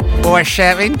 listening. Boy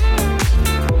shouting.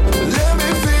 Let me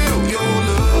feel your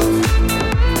love.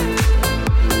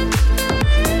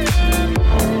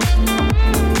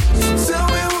 So tell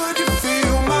me, would you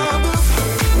feel my love?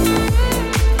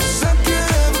 'Cause I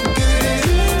can't ever get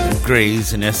enough. Greys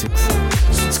in Essex.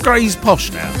 It's Greys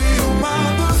posh now. Feel my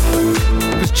love.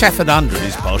 Because Chafford 100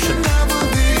 is posh. Never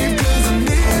leave 'cause I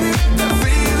need it, that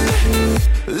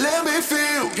feeling. Let me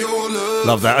feel your love.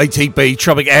 Love that. ATB,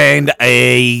 Tropic and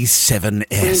You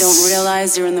A7S. don't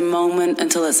realize you're in the moment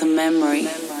until it's a memory.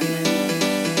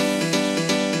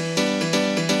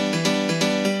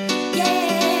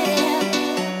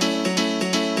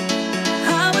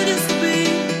 How it used to be,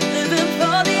 living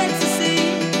for the ecstasy.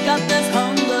 Got this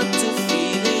hunger to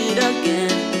feel it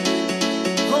again.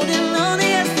 Holding on to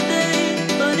yesterday,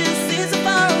 but it seems so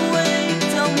far away.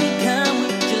 Tell me, can we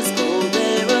just go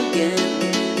there again?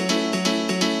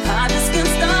 I just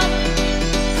can't stop.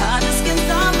 I just can't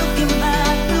stop looking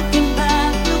back, looking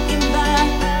back, looking back.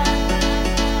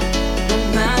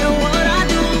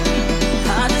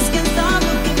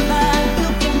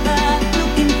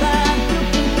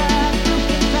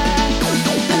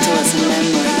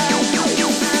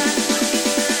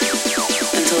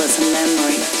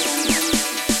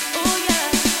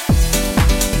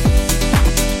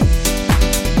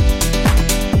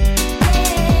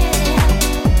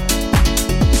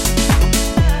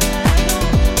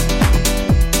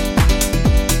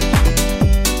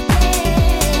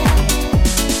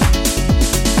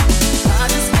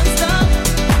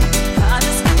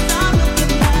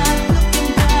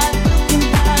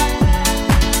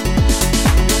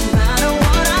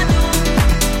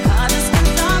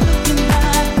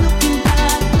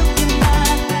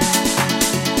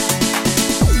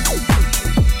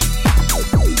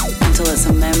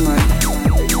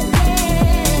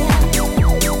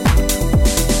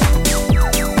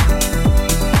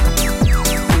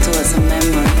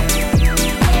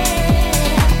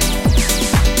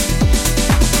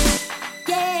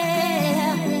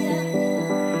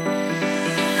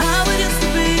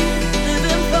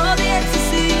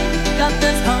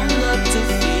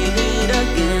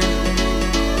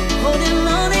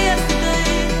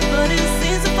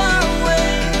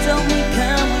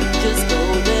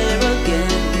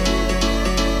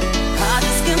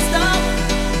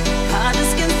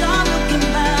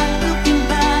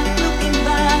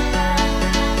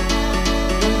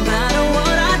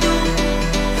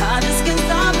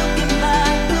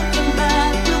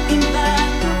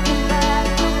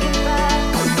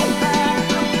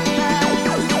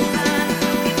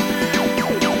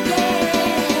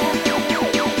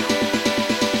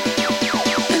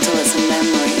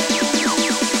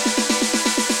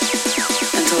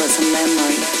 till it's a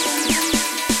memory.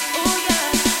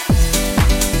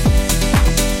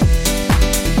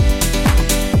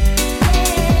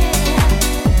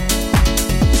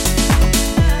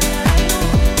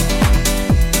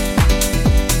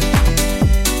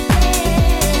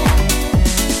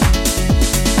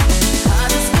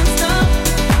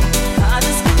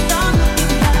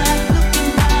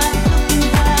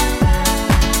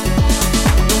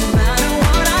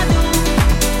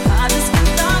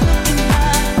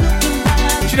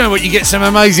 You know what? You get some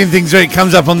amazing things where it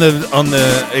comes up on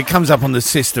the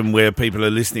system where people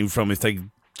are listening from if they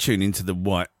tune into the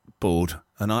whiteboard.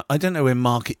 And I don't know where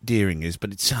Market Deering is,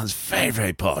 but it sounds very,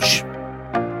 very posh.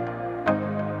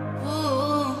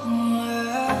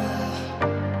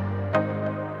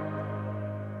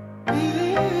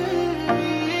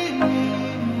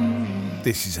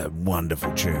 This is a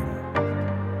wonderful tune.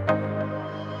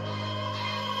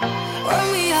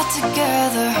 When we are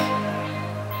together,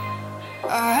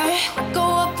 I go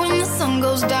up when the sun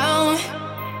goes down.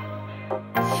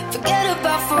 Forget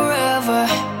about forever.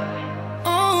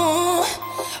 Oh,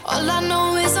 all I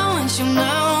know is I want you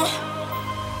now.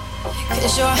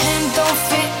 'Cause your hand don't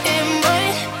fit in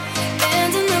mine,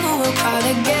 and I never will try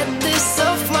to get this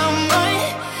off my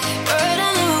mind. But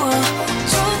I never will.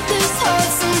 Truth is hard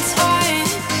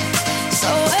sometimes, so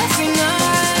every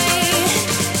night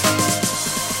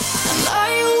I'm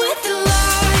lying with the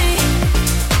lie.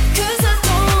 'Cause I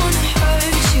don't wanna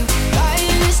hurt you.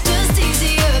 Lying is just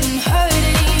easier than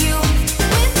hurting you.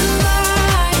 With the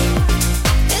lie,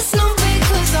 it's no big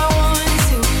 'cause I want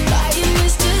to. Lying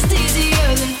is just easier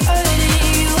than hurting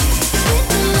you. With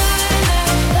the lie,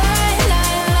 lie, lie,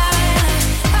 lie, lie.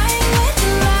 Lying with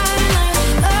the lie,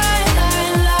 lie,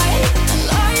 lie, lie. I'm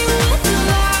lying with the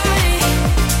lie.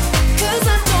 'Cause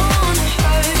I don't wanna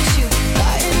hurt you.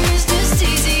 Lying is just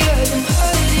easier than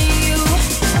hurting you.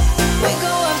 We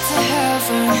go up to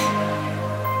heaven.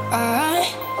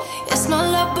 It's not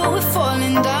love, but we're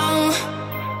falling down.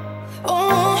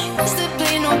 Oh, it's the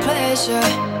pain, no pleasure.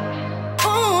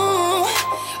 Oh,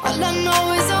 all I know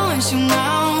is I want you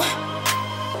now.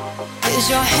 'Cause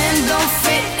your hand don't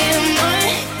fit in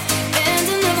mine, and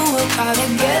I never will try to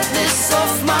get this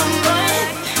off my mind.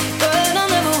 But I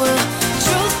never will.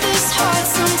 Truth is hard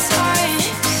sometimes,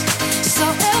 so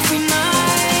every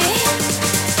night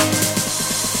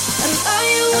I'm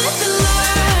lying with the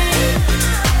lie.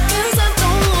 'Cause I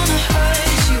don't wanna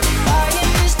hurt you.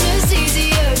 Lying is just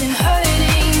easier than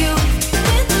hurting you.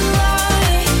 With the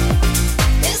lie,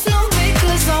 it's no big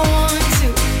 'cause I want to.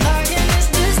 Lying is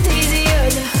just easier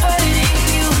than hurting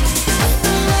you. With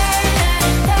the lie,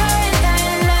 lie,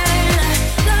 lie, lie, lie.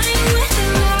 Lying with the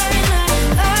lie, lie,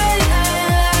 lie,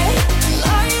 lie.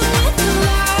 Lying with the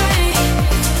lie.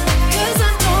 'Cause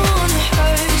I don't wanna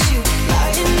hurt you.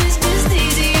 Lying is just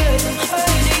easier than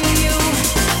hurting you.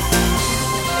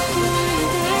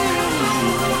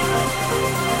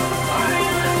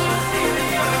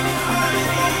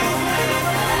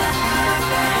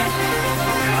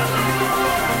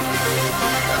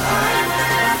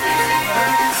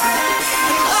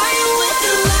 Lying with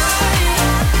the lie.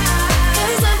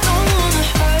 'Cause I don't wanna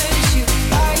hurt you.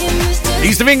 Lying is just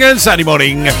East of England, Saturday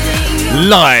morning.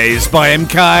 Lies by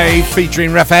MK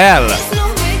featuring Raphael.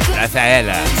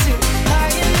 Raphaela.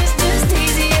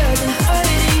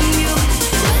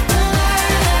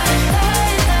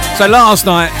 So last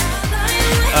night,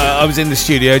 I was in the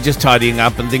studio just tidying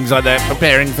up and things like that,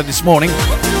 preparing for this morning.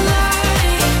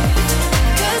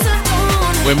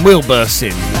 When Will bursts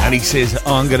in and he says,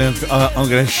 "I'm gonna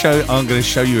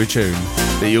show you a tune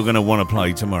that you're gonna want to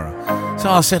play tomorrow." So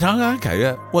I said, "Oh,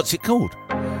 okay. What's it called?"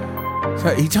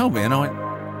 So he told me, and I went,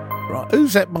 "Right,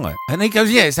 who's that by?" And he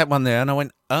goes, "Yeah, it's that one there." And I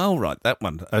went, "Oh, right, that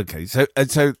one. Okay." So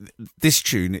this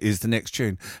tune is the next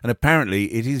tune, and apparently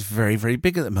it is very, very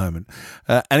big at the moment,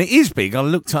 and it is big. I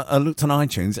looked on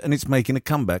iTunes, and it's making a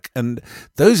comeback. And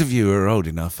those of you who are old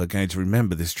enough are going to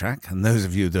remember this track, and those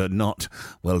of you that are not,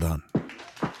 well done.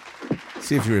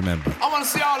 See if you remember. I want to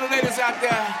see all the ladies out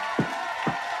there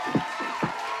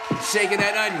shaking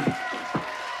that onion.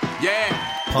 Yeah.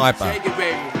 Piper. Shake it,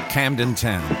 baby. Camden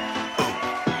Town.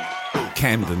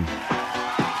 Camden.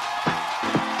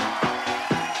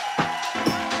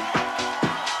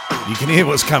 You can hear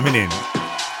what's coming in.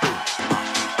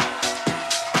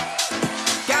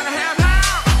 Gotta have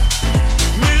loud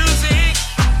music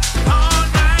all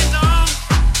night long.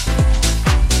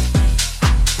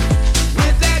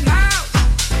 With that house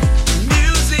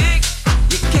music,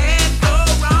 you can't go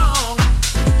wrong.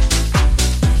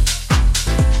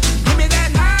 Give me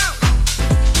that house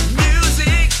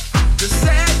music to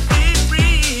set me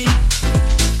free.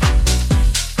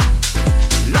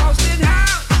 Lost in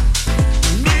house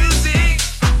music.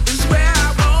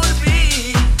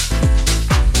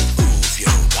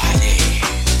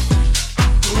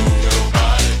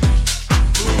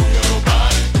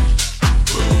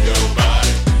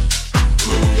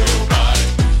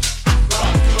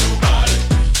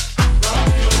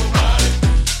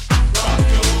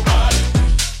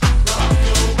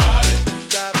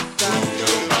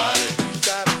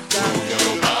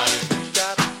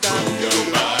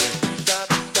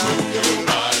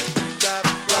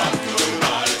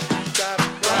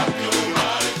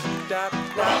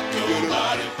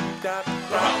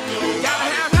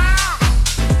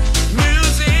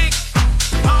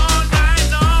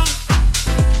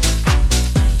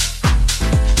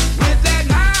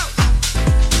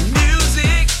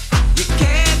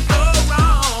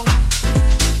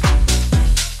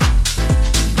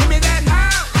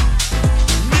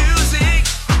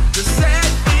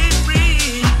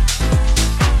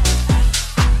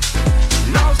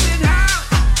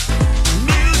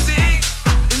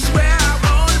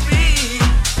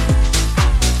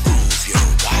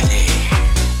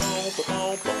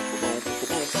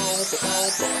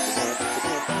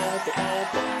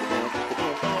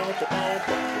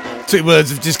 Two words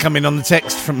have just come in on the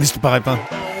text from Mr. Piper.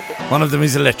 One of them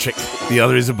is electric, the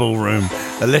other is a ballroom.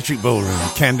 Electric Ballroom,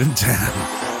 Camden Town.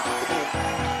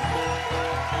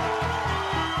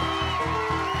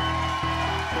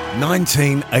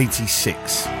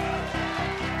 (1986).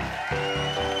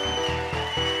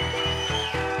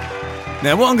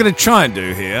 Now, what I'm going to try and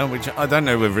do here, which I don't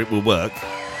know whether it will work.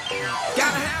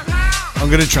 I'm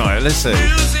going to try it. Let's see.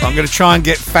 I'm going to try and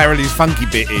get Farrelly's funky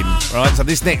bit in. Right. So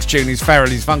this next tune is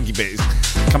Farrelly's funky bit.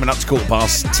 It's coming up to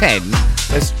 10:15.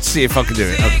 Let's see if I can do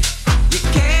it.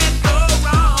 Okay.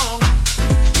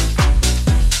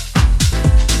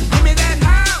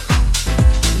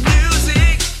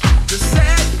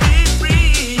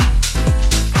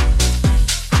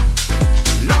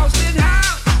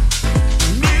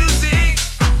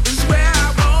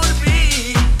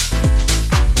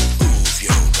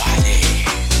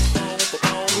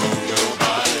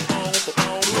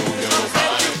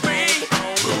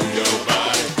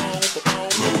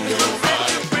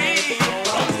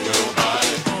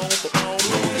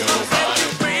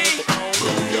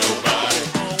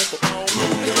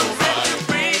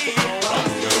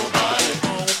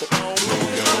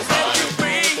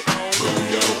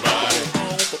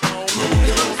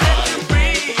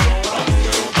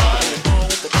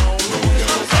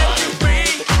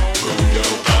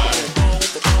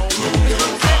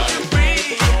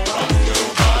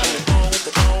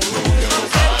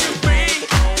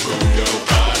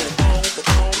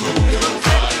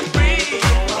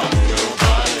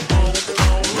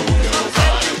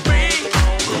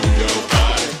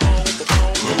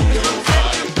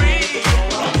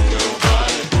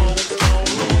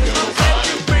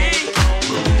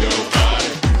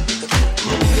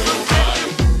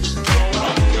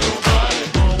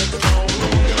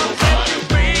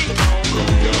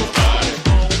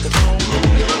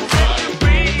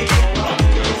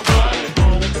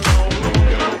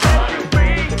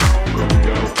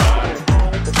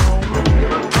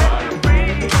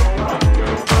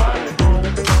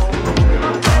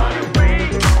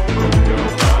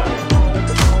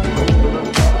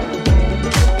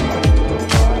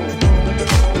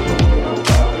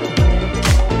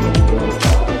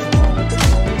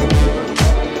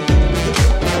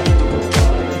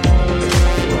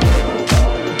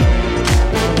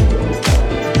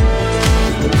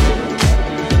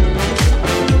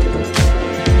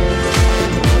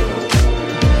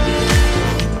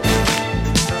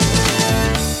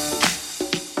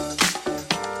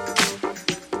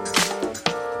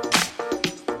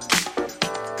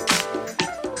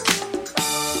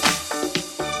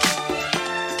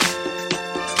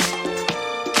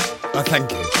 Oh,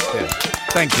 thank you. Yeah.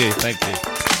 Thank you.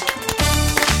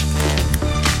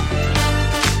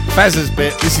 Faz's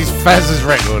bit. This is Faz's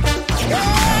record.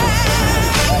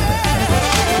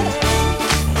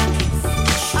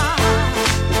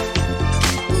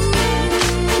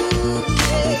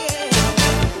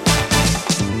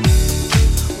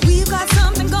 We've got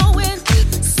something going,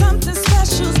 something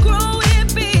special's growing,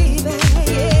 baby.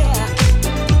 Yeah.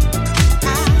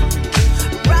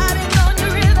 Riding on the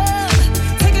rhythm,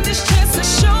 taking this chance to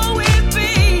show it,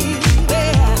 baby.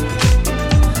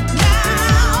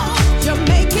 Now you're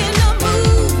making a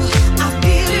move. I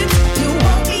feel it. You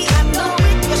want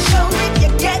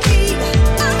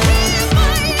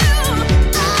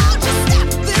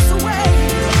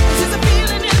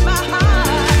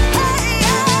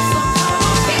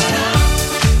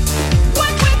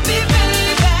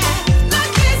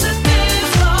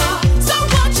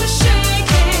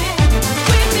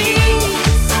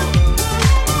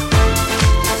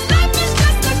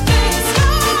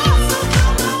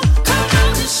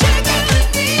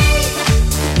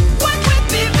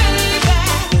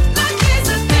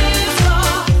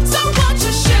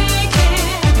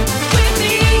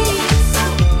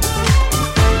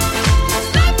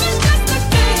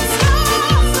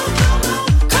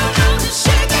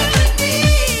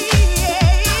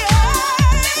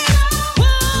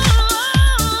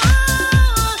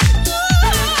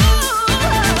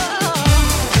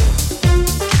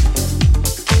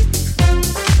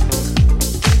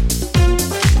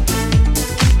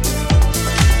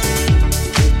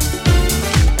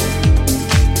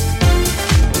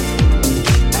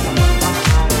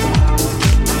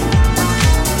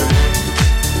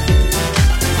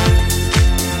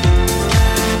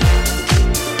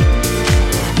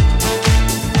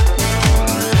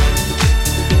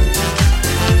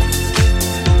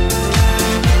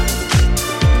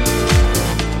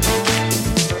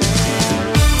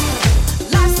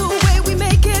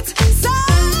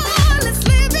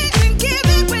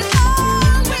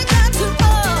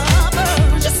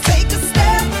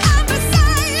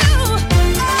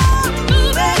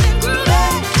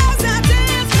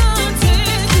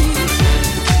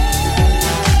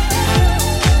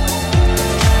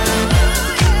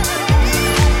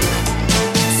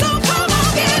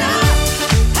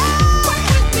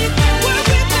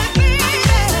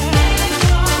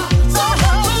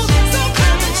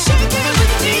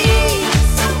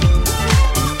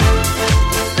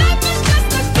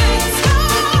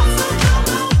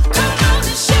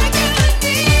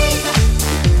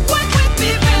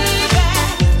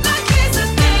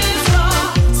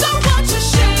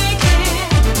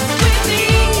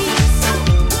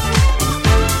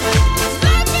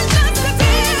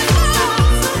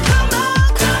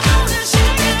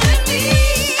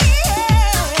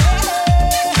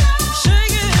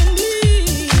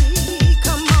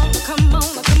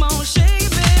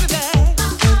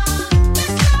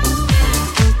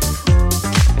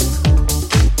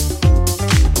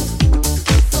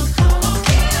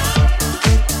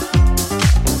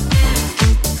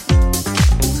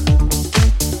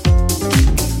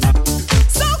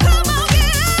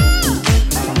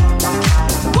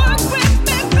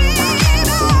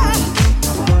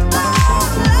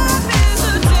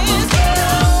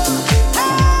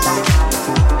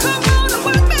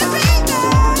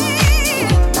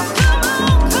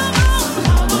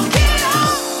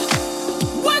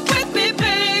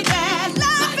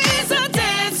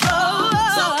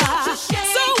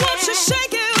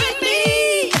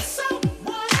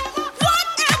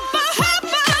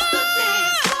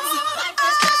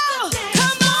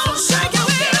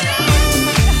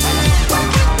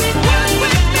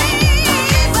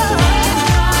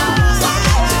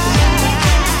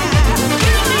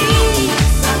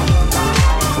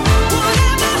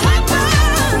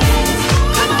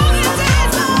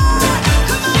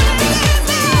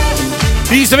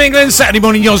East of England, Saturday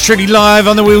morning, yours truly live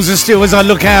on the wheels of steel as I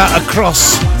look out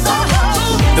across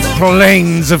the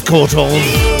plains of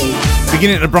Courtauld.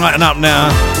 Beginning to brighten up now.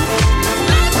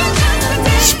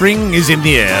 Spring is in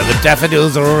the air. The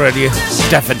daffodils are already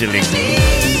daffodiling.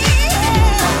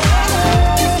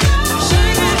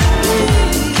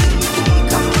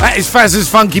 That is Faz's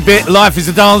funky bit. Life is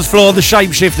a dance floor. The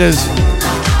Shapeshifters.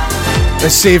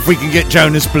 Let's see if we can get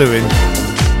Jonas Blue in.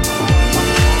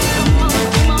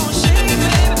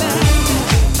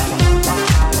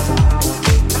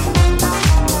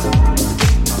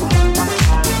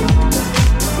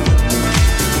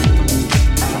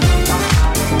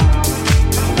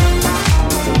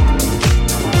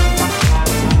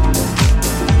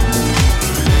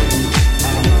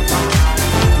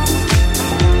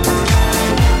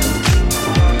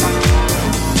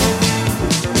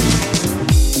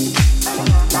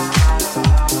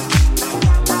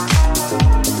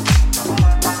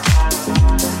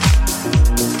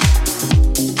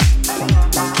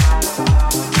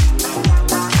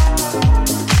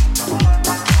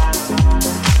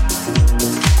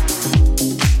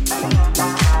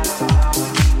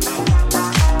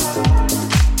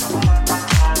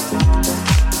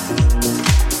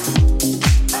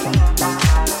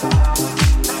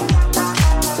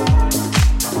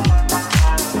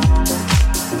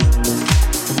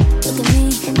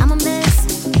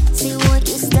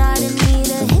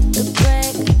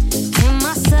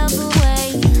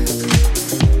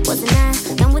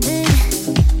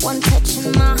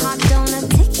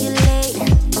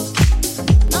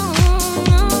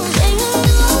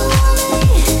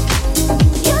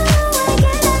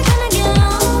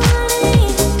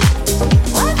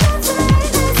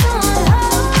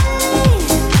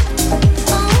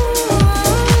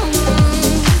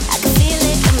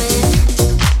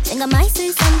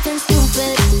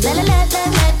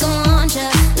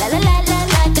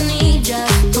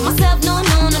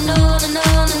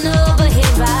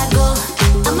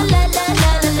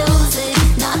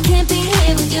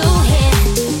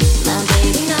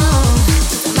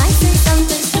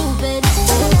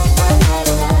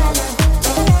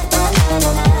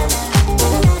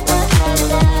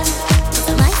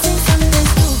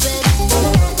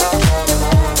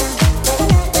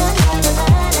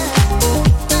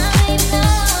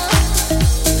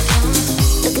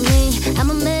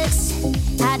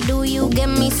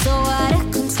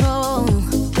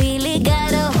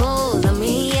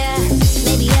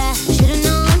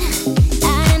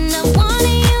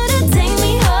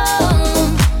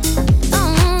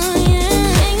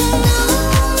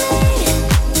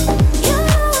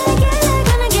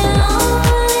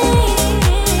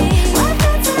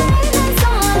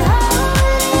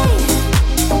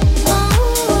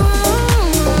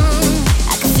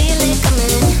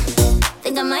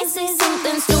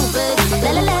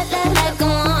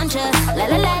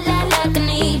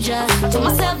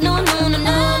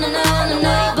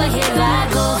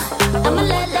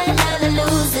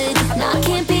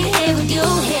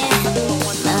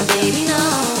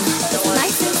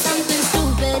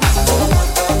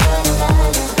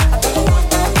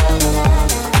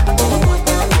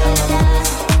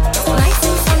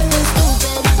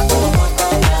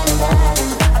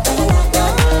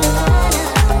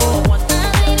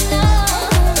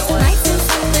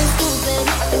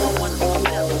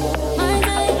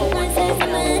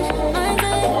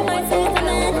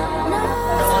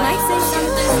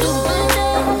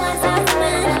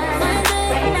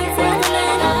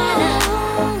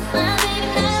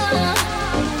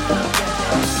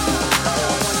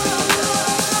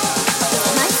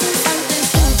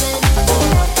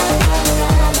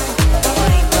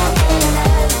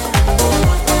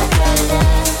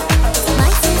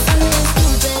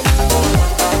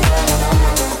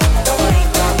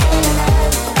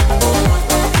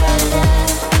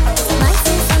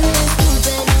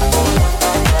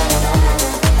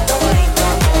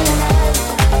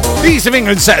 East of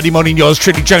England, Saturday morning, yours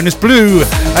truly, Jonas Blue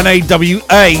and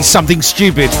AWA, Something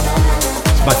Stupid.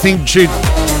 It's my theme tune.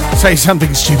 Say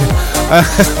something stupid.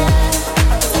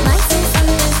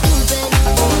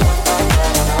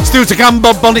 Still to come,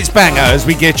 Bob Bonnet's banger as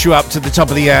we get you up to the top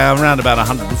of the hour, around about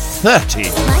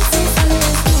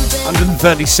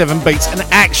 137 beats, and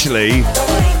actually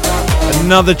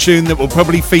another tune that will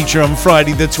probably feature on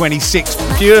Friday the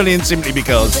 26th, purely and simply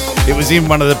because it was in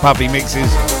one of the puppy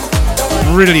mixes.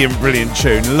 Brilliant, brilliant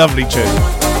tune, lovely tune.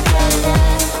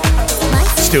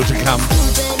 Still to come.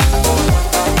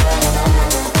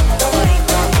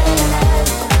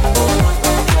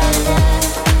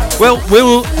 Well,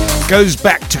 we'll goes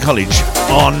back to college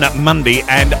on Monday,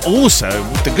 and also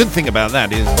the good thing about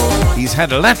that is he's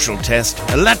had a lateral test,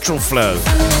 a lateral flow.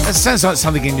 That sounds like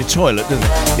something in your toilet, doesn't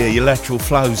it? Yeah, your lateral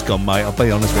flow's gone, mate, I'll be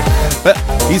honest with you. But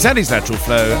he's had his lateral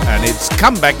flow and it's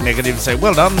come back negative, so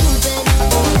well done.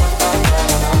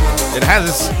 It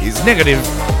has, he's negative.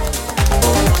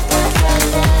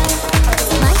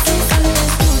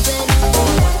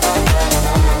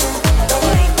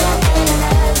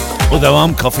 Although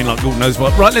I'm coughing like God knows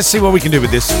what. Right, let's see what we can do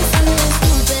with this.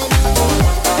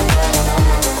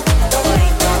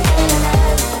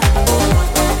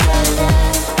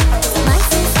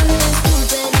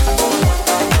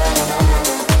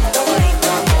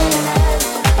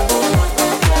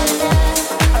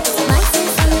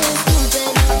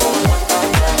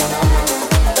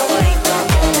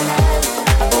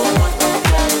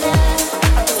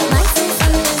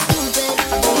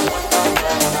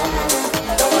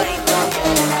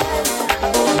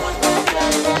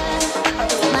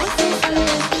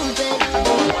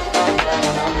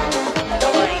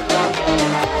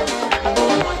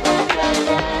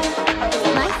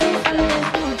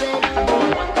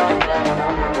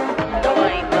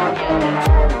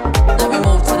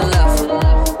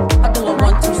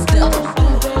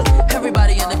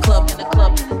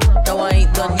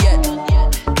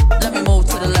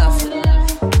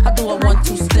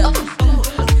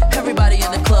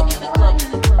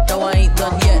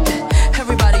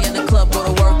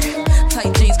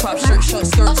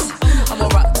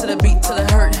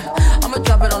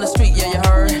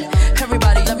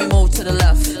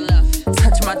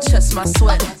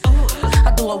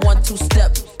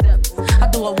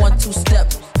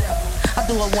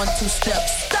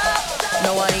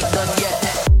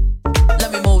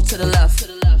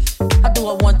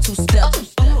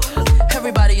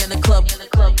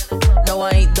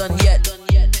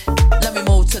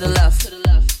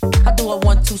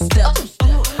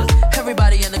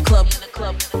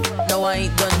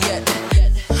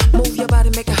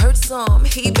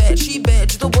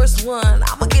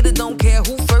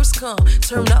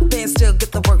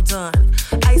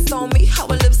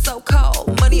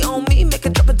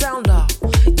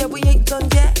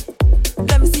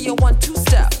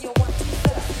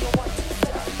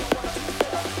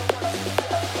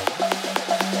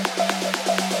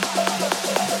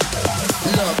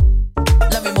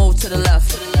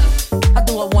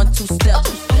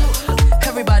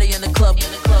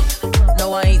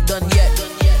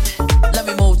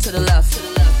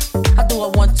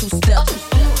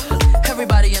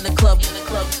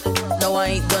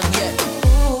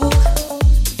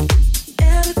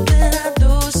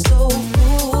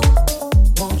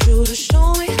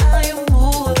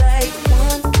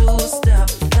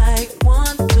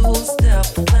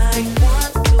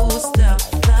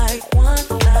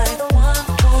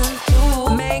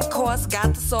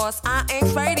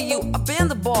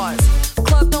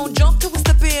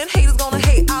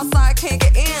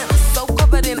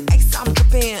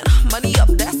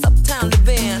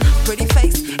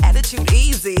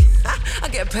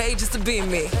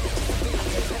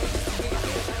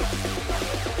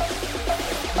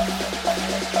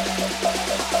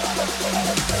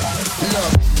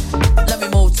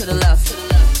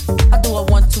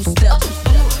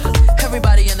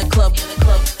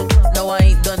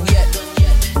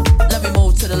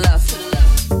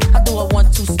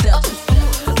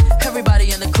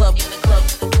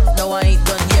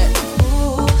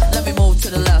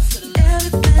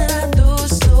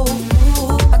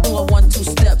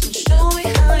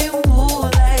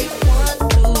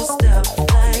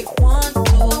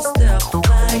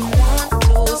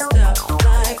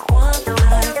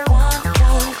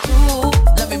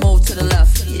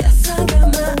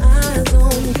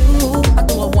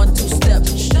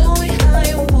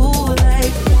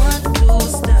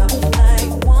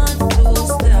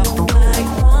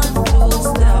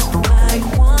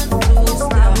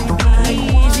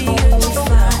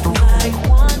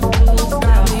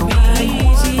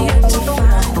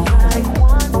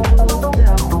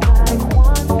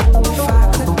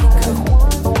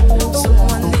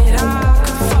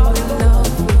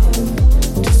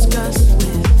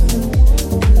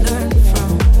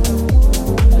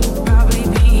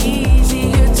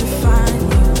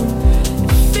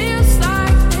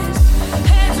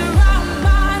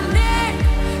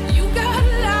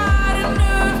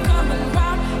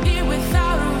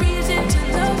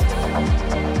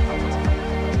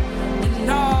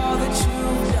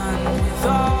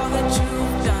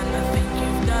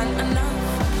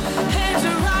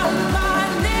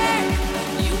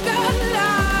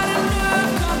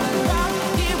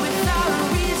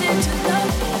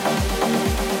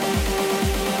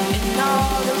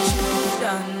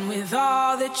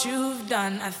 that you've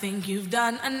done, I think you've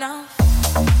done enough.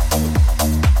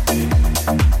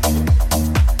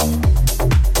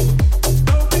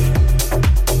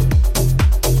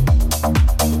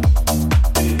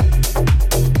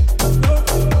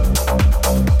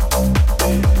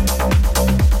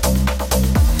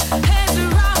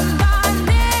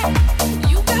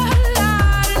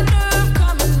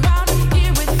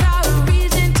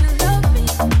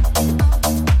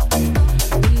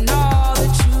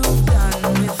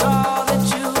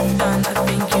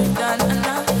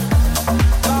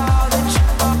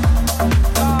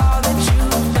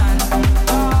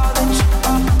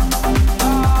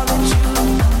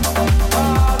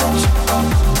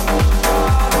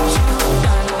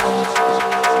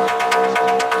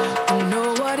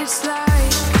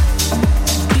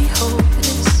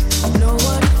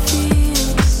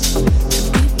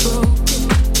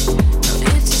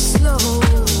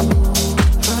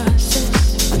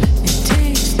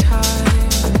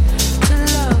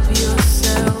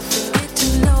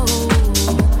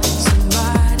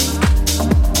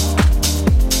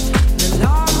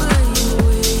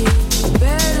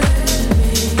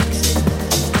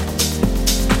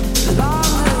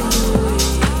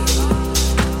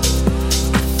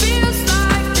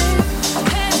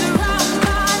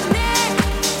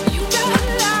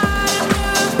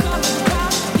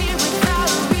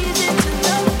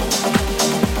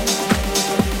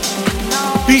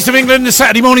 East of England, the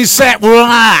Saturday morning set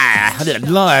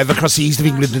live across the East of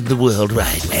England and the World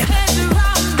Wide Web.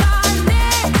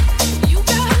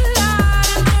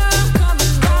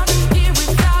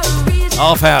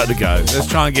 Half hour to go. Let's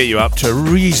try and get you up to a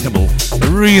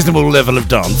reasonable level of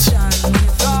dance.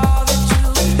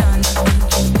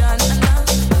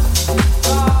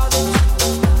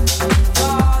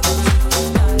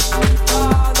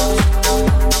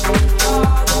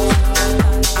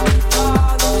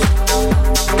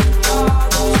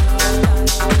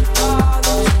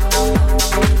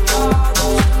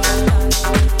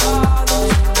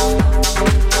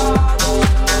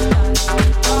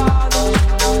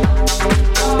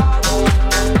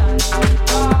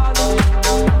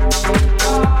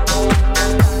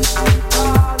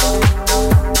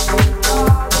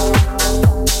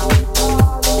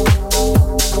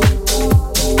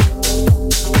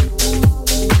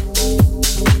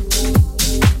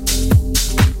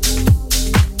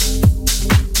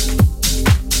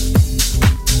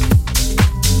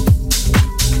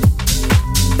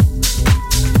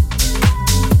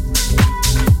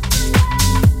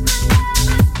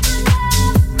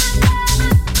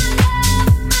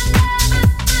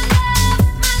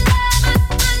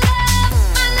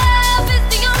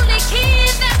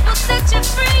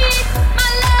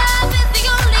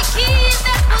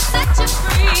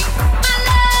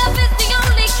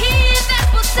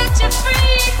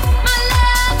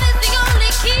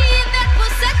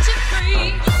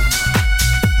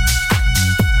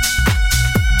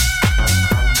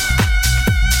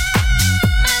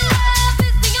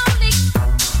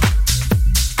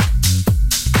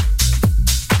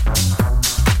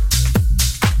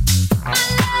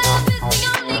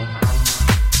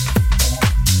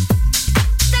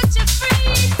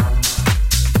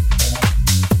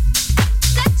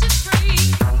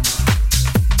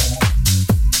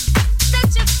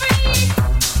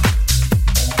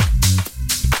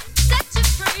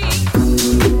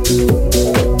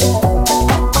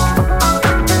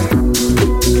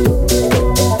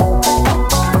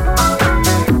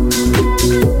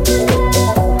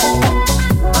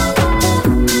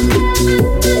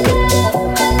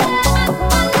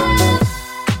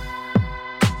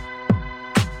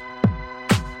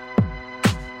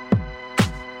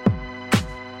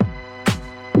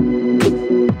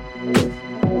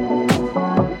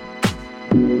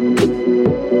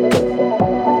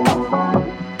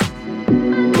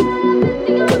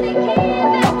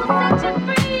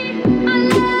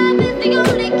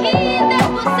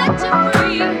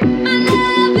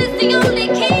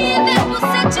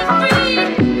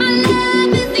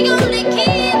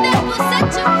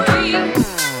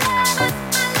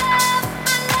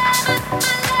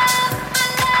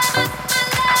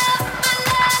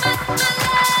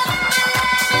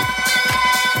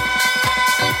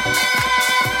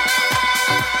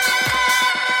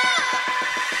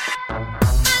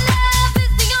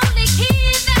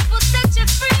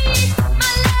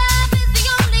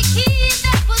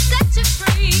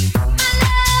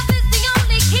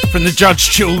 From the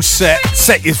Judge Jules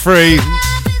Set You Free.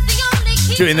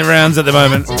 Doing the rounds at the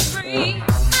moment.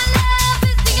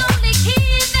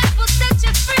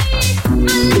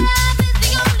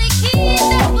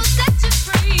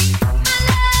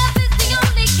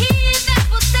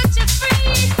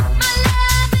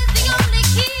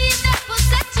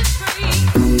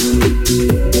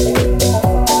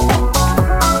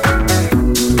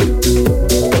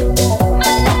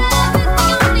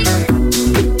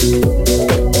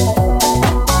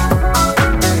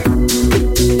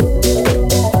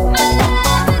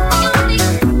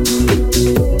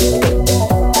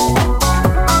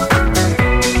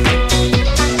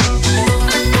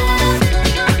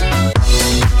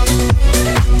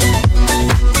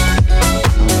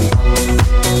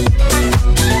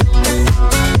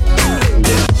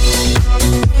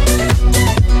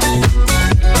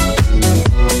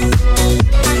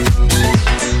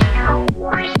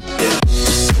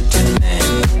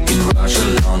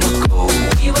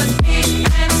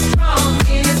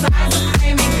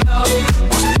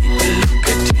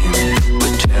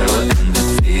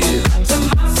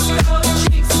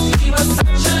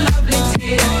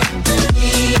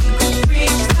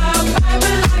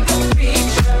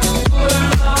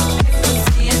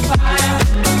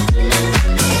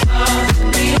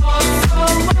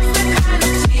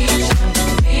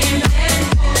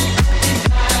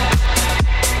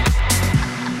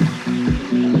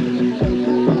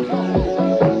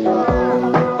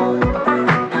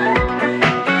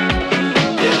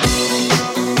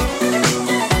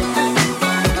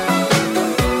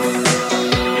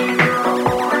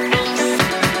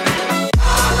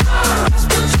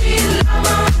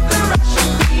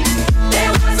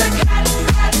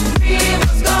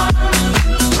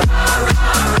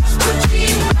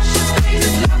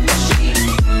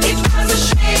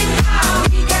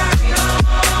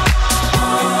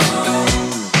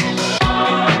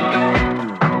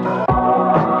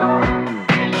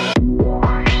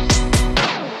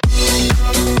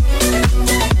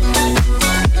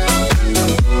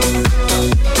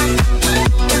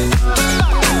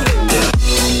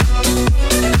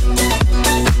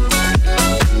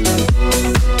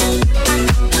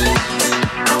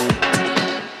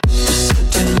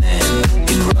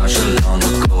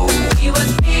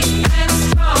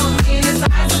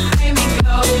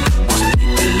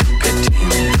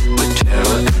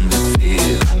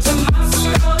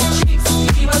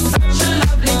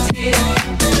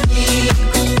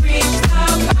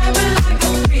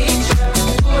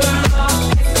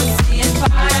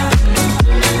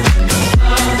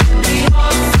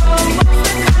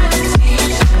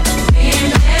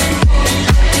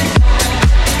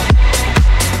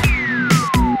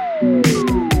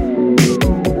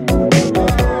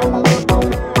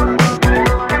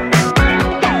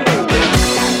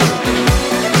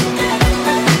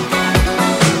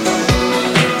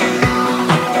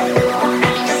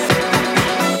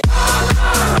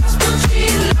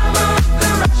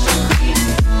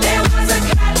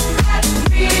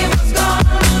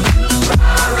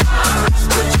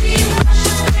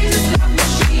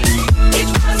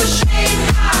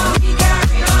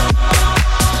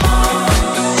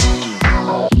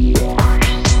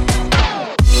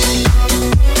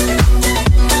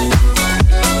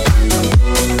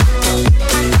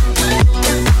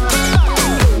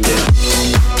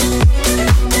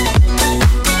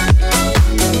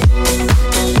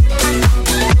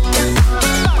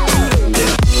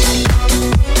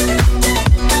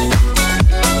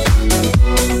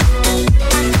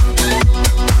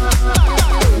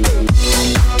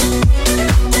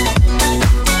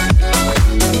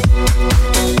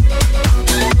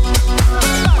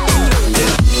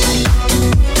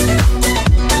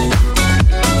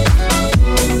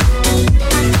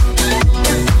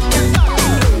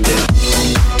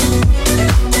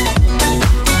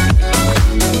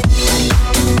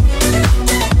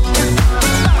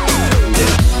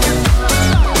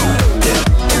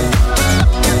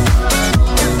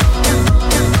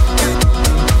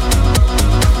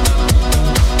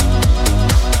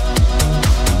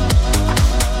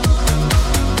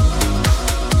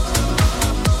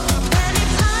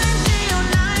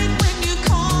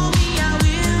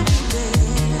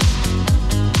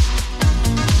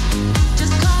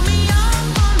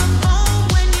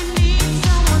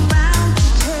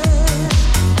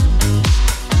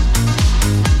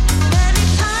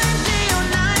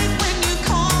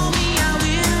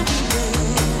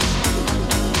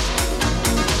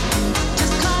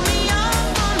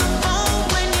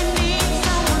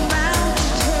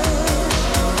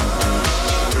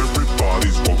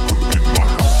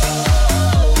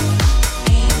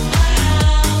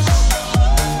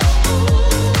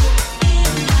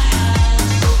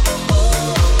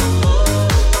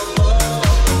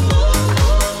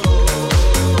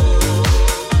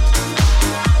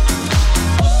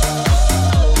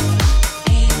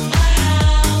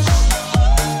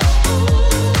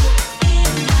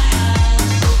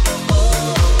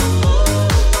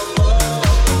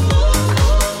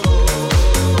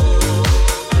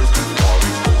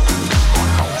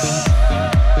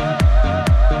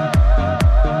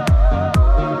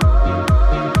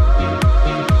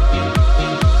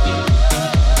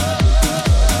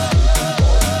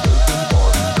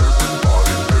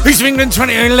 East of England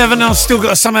 2011. I've still got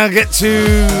to somehow get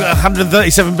to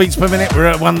 137 beats per minute. We're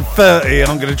at 130.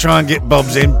 I'm going to try and get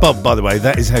Bob's in. Bob, by the way,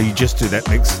 that is how you just do that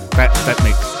mix. That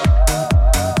mix.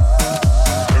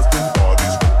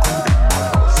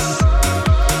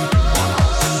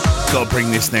 Got to bring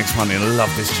this next one in. I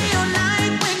love this tune.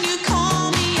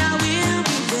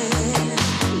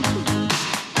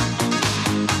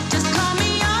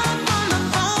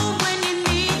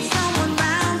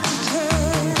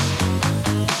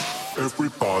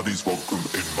 Everybody's welcome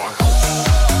in my house.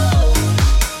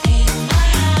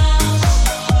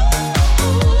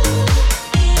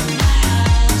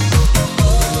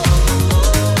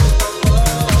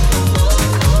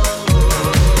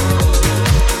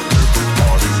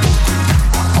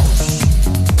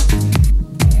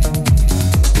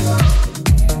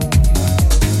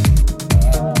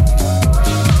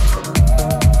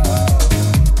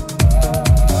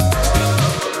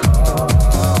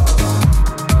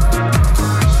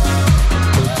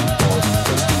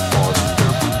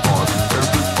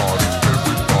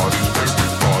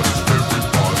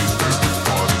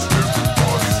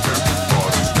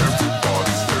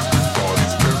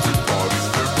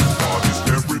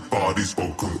 Everybody's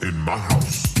welcome in my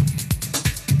house.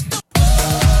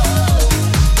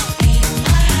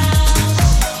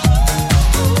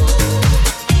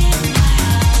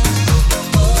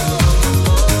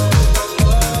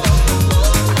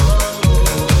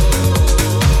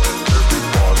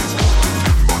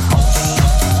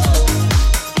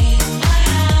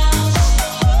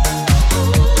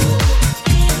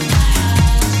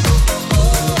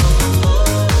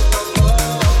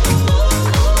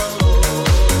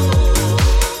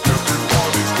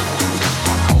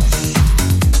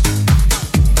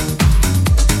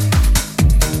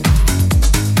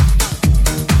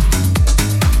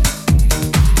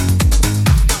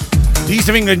 East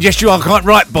of England, yes, you are quite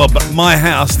right, Bob. My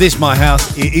house, my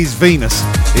house, it is Venus.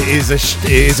 It is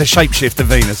a shapeshifter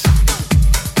Venus.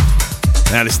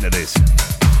 Now listen to this.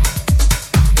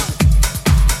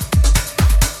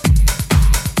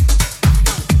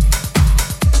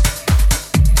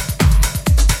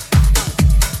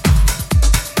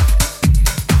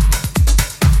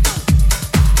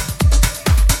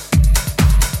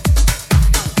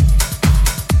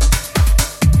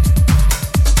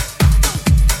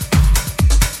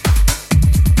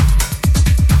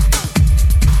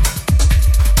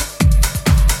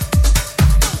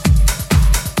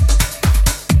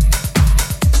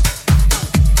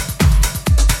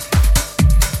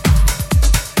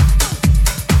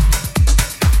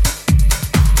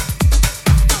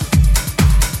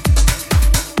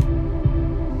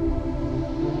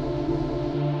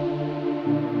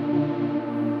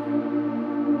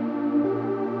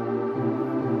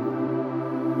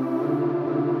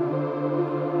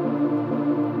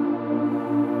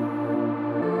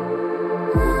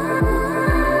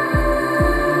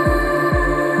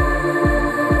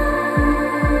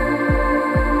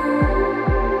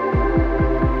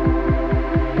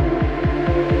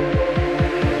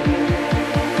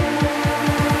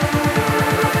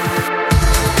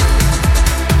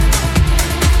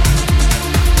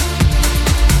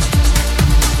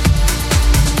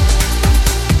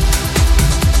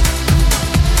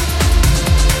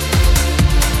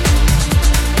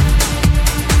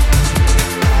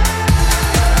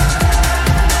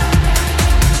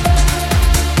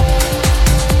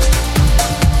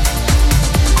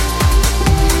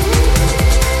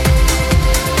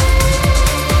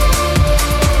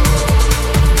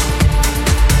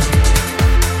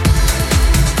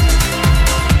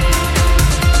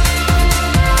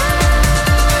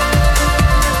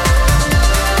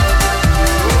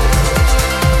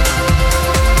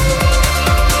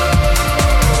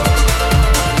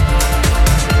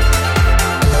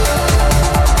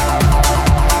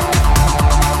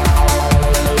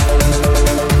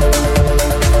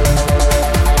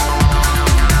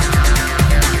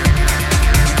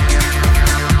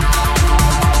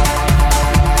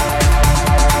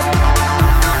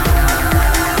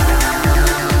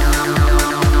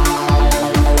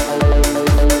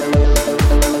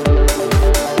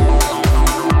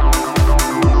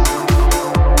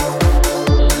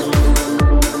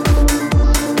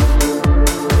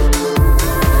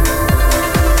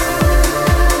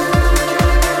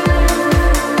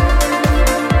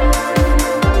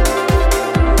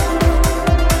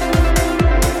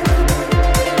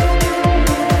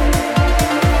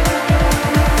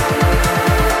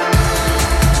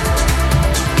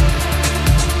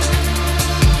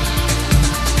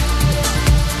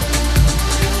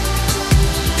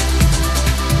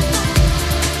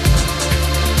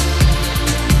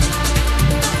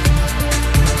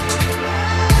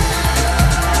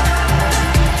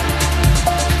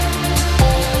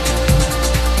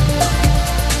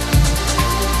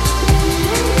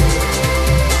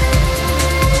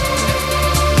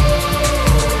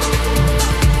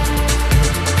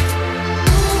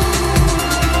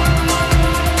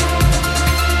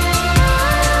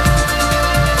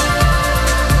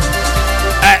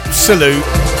 absolute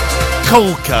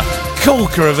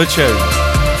corker of a tune.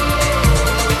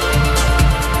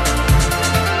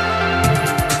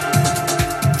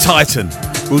 Titan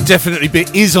will definitely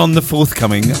is on the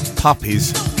forthcoming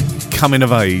Puppies Coming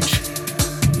of Age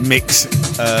mix,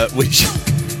 which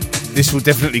this will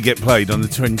definitely get played on the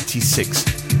 26th.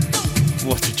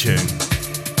 What a tune.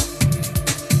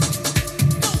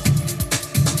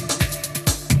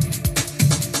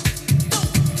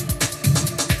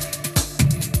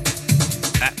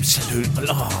 Absolute.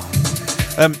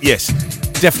 Yes,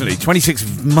 definitely. 26th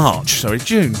of March. Sorry,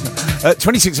 June.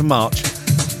 26th of March.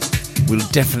 We'll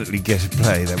definitely get a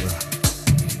play that will.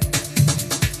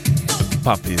 The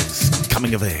Puppies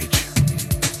Coming of Age.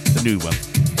 The new one.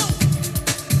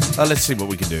 Let's see what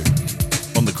we can do.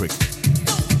 On the quick.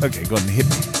 Okay, go on, hit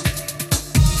me.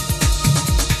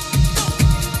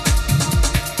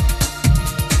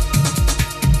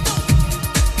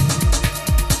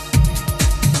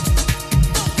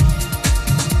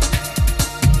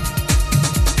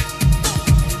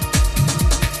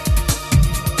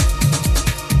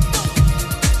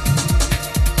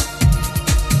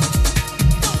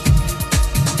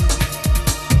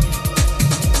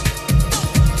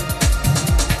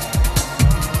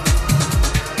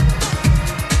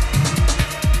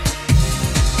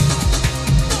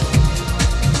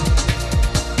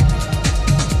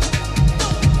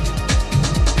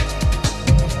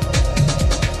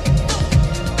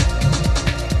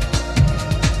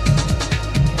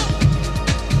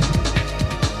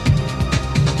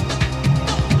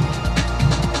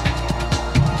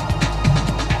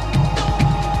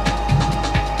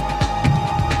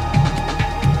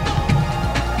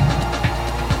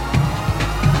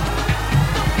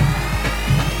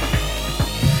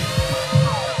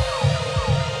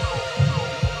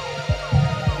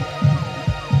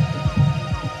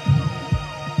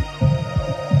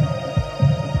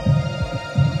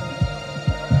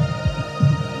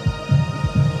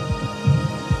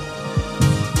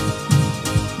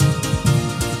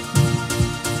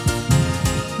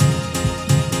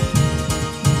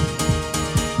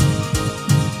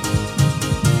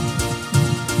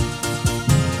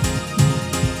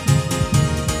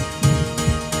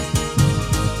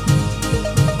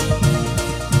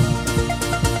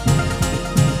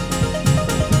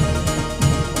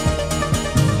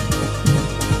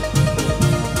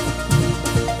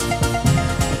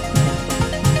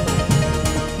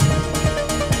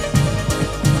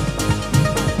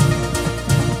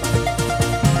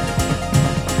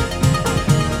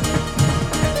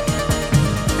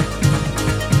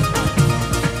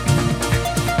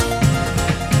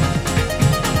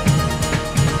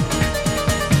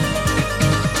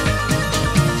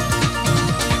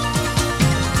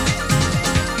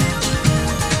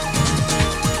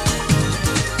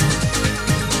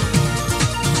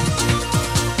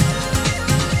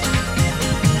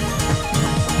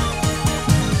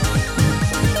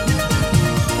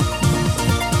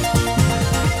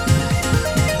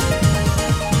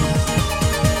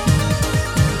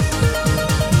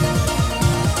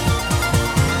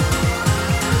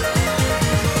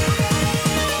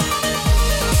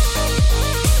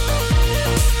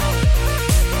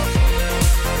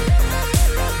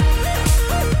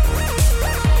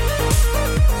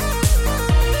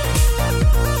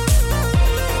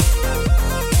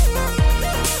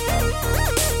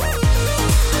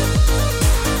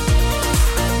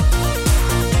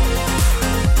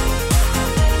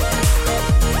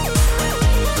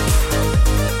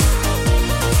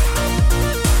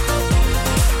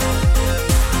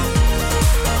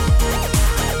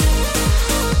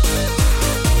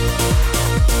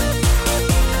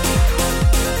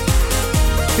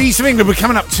 The East of England, we're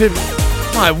coming up to,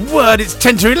 my word, it's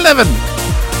 10 to 11.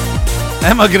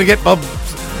 Am I going to get Bob's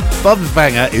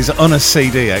Banger is on a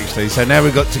CD, actually, so now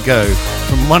we've got to go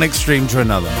from one extreme to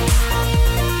another.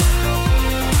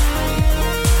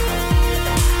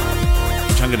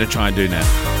 Which I'm going to try and do now.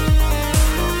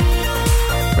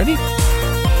 Ready?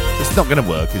 It's not going to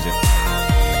work, is it?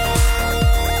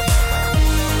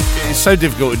 It's so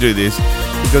difficult to do this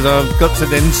because I've got to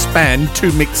then span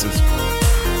two mixers.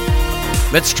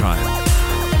 Let's try it.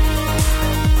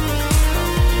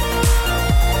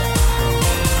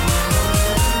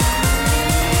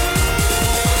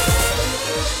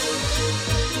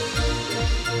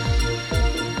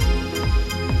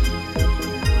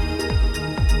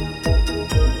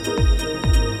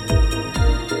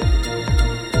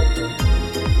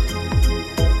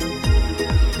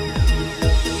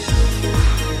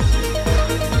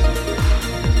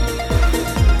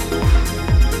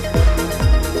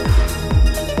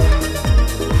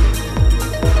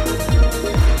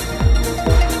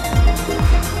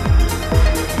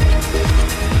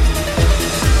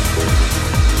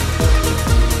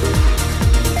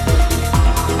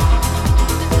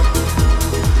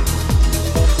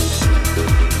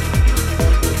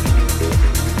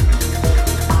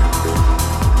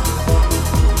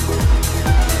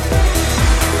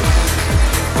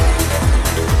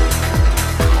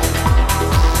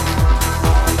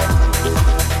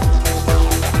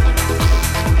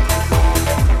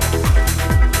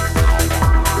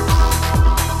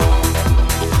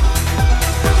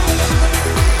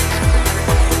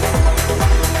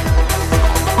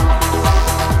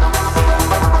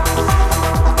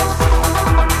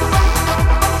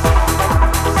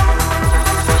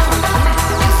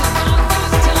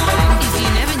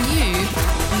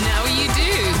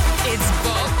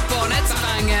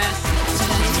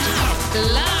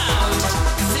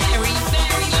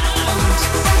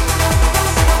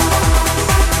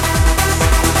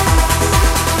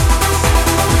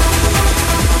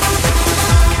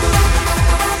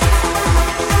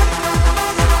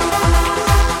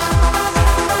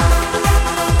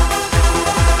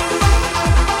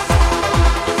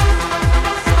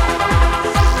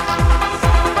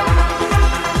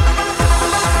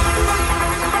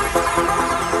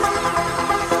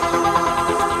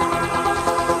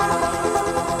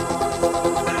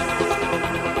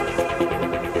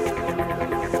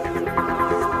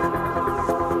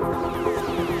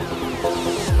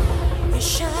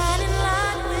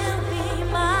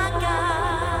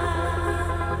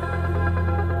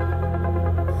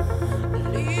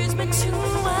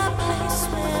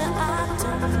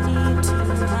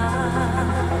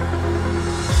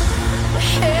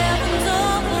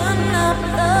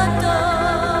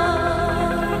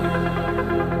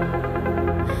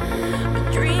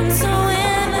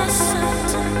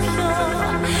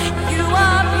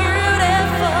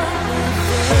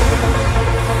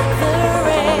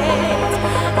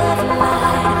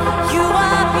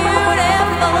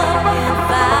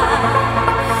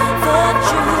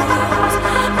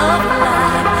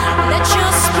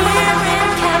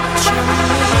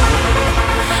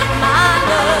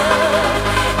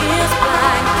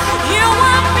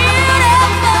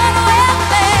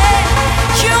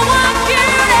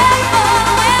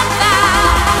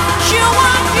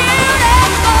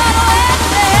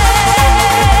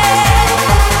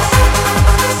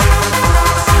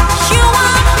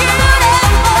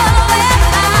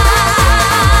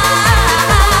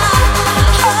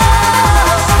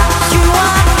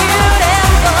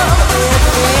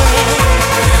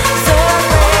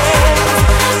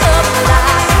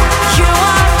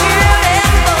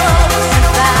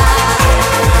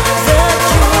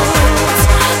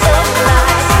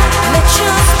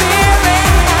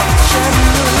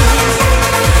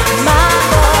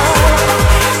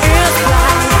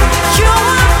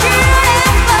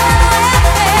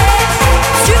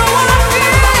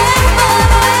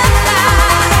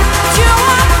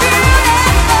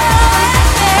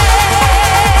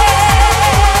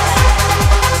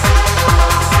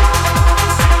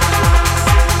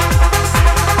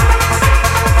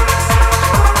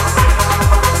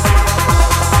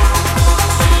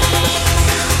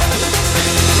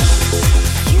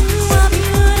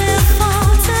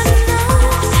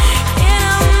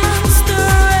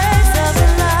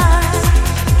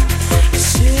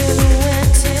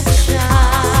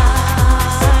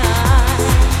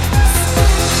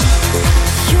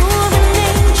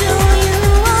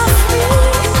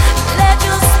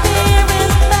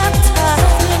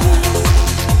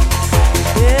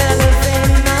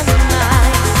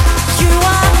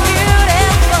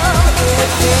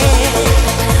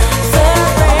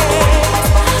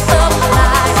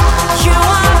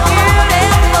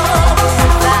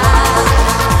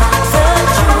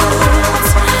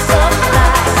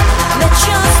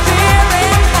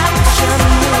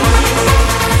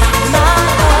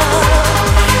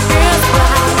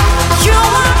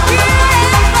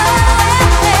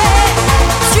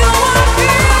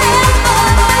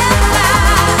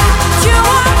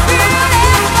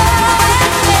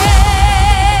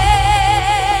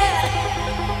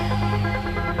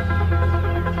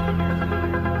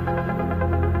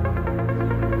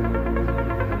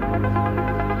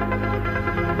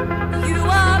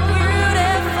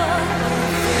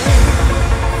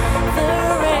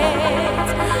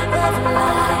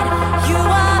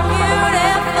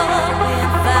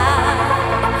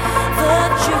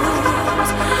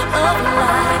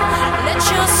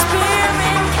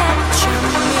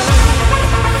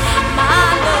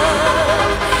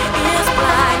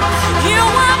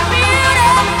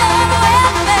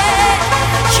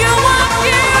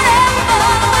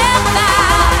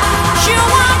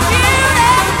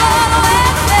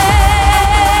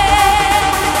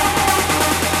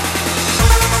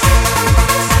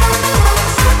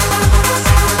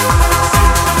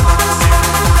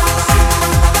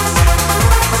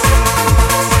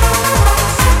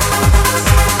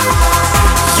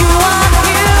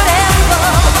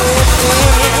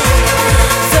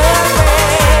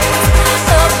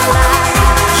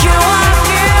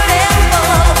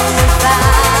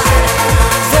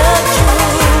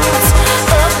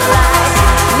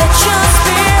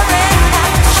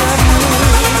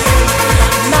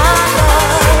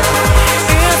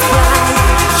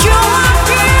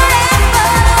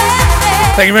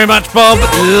 Thank you very much, Bob.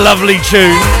 Lovely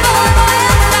tune.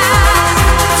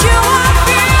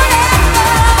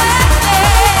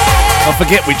 I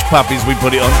forget which puppies we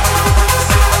put it on.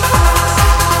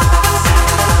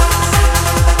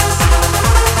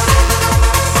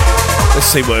 Let's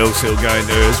see what else it'll go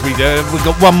into as we do. We've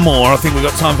got one more. I think we've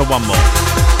got time for one more.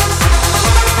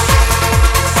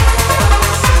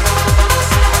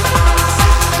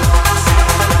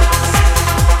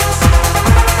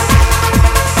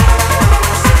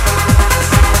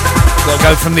 Got to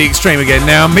go from the extreme again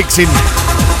now. Mixing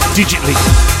digitally.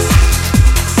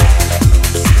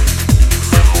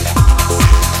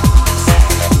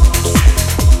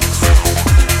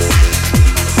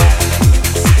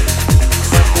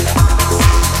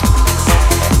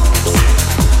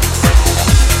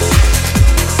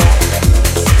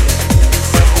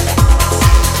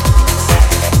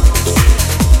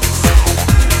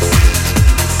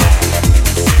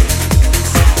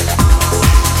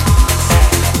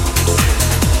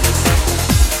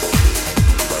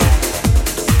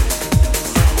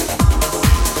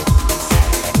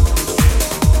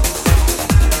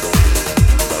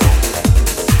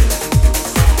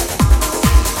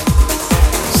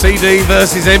 CD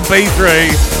versus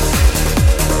MP3.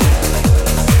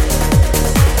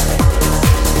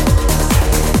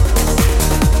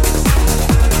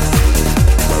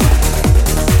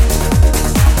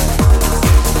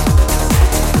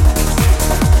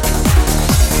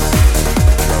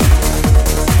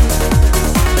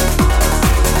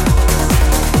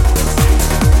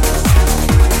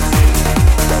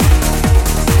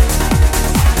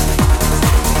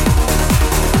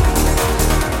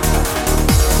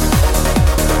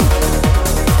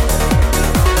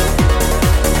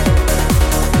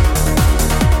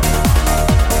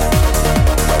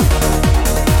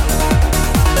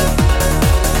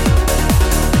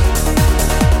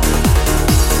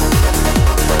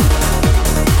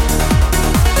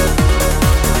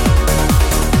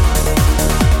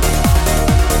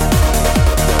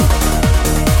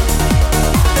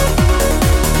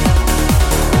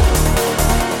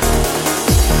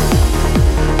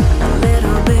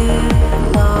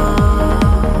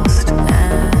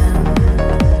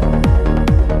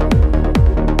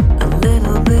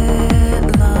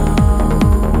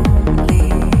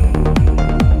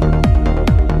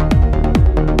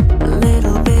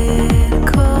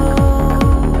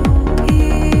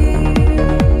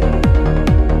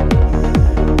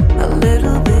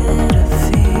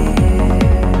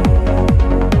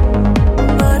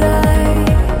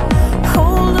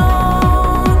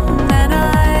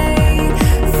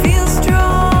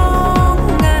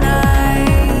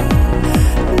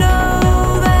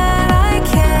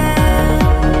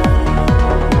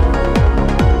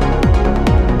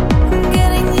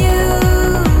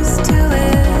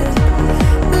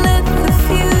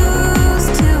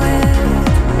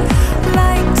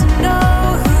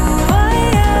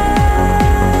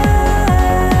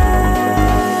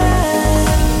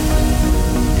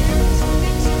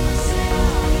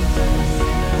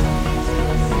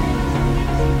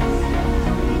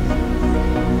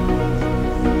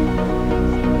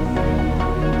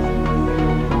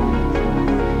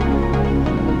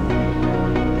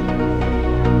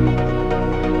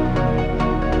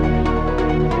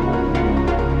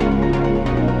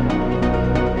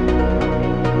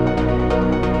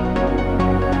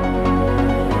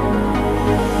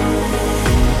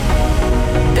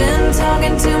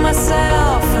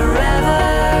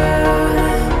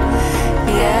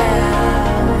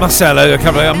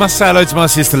 Must say hello to my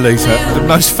sister Lisa. The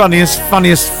most funniest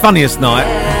night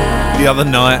the other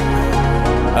night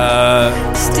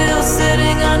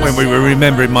when we were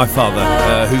remembering my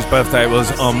father, whose birthday it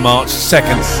was on March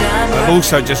 2nd. I've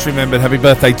also just remembered happy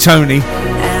birthday Tony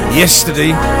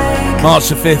yesterday, March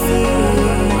the 5th.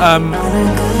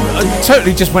 I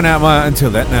totally just went out my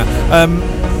until that now,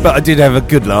 but I did have a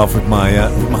good laugh with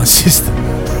my sister.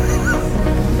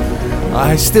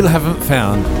 I still haven't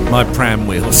found my pram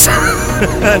wheels.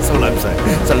 That's all I'm saying.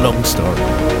 It's a long story.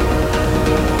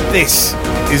 This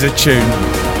is a tune.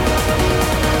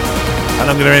 And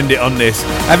I'm going to end it on this.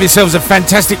 Have yourselves a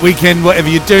fantastic weekend, whatever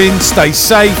you're doing. Stay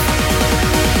safe.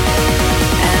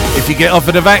 If you get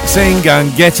offered a vaccine, go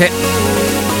and get it.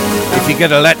 If you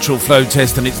get a lateral flow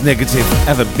test and it's negative,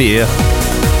 have a beer.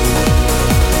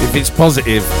 If it's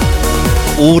positive,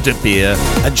 order beer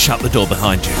and shut the door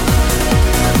behind you.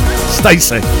 Stay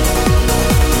safe.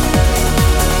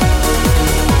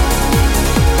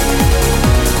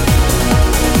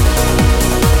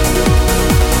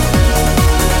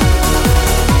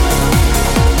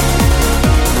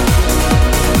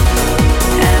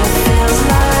 And it feels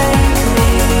like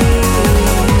me.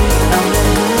 I'm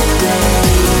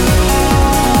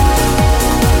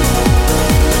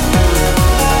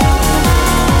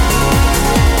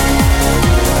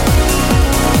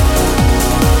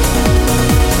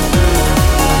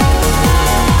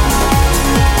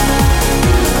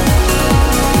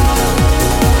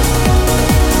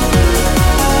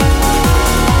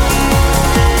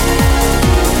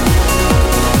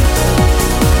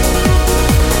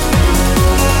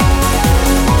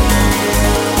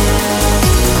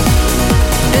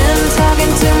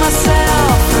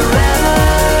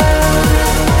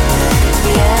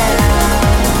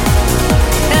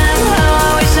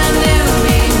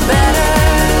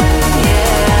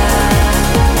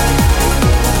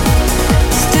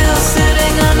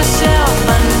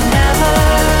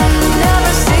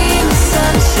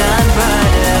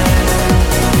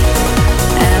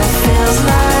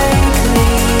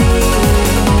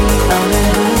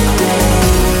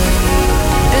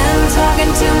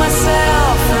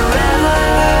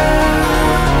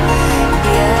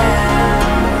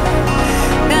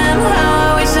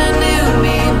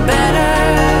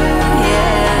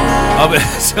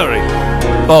Sorry.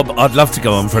 Bob, I'd love to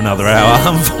go on for another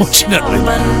hour. Unfortunately,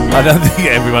 I don't think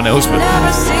everyone else would.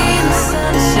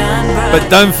 But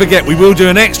don't forget, we will do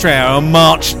an extra hour on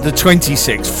March the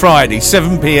 26th, Friday,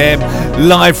 7 p.m,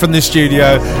 live from the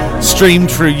studio,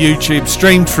 streamed through YouTube,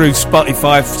 streamed through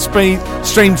Spotify,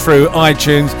 streamed through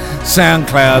iTunes,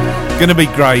 SoundCloud. Going to be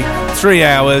great. 3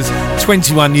 hours,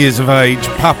 21 years of age,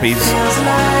 puppies.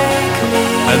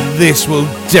 And this will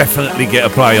definitely get a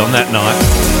play on that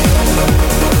night.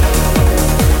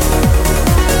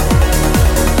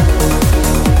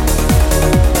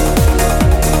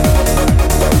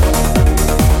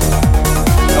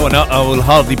 I will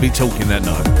hardly be talking that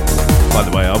night. By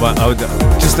the way, I would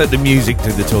just let the music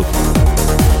do the talking.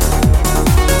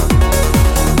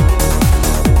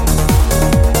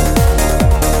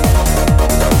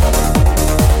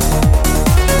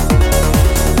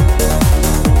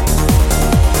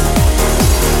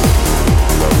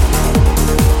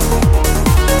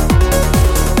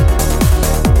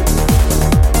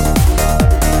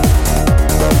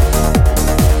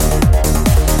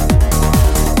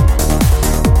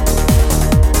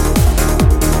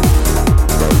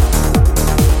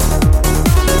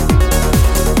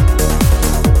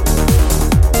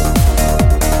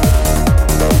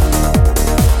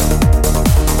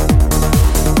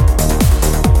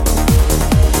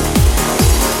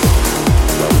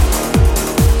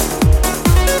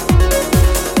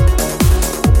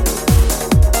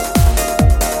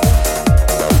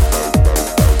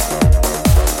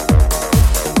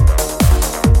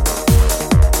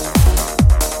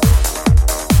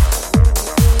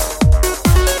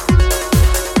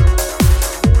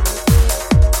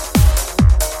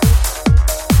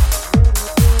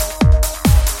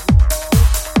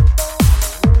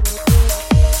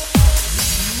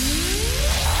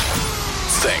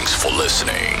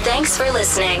 Thanks for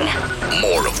listening.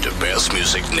 More of the best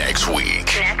music next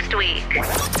week. Next week.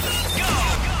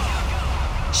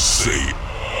 C09.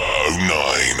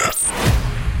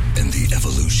 And the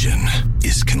evolution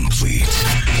is complete.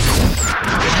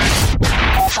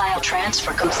 File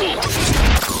transfer complete.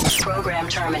 Program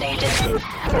terminated.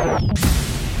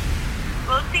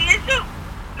 We'll see you soon.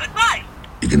 Goodbye.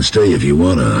 You can stay if you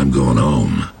wanna. I'm going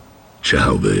home.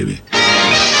 Ciao, baby.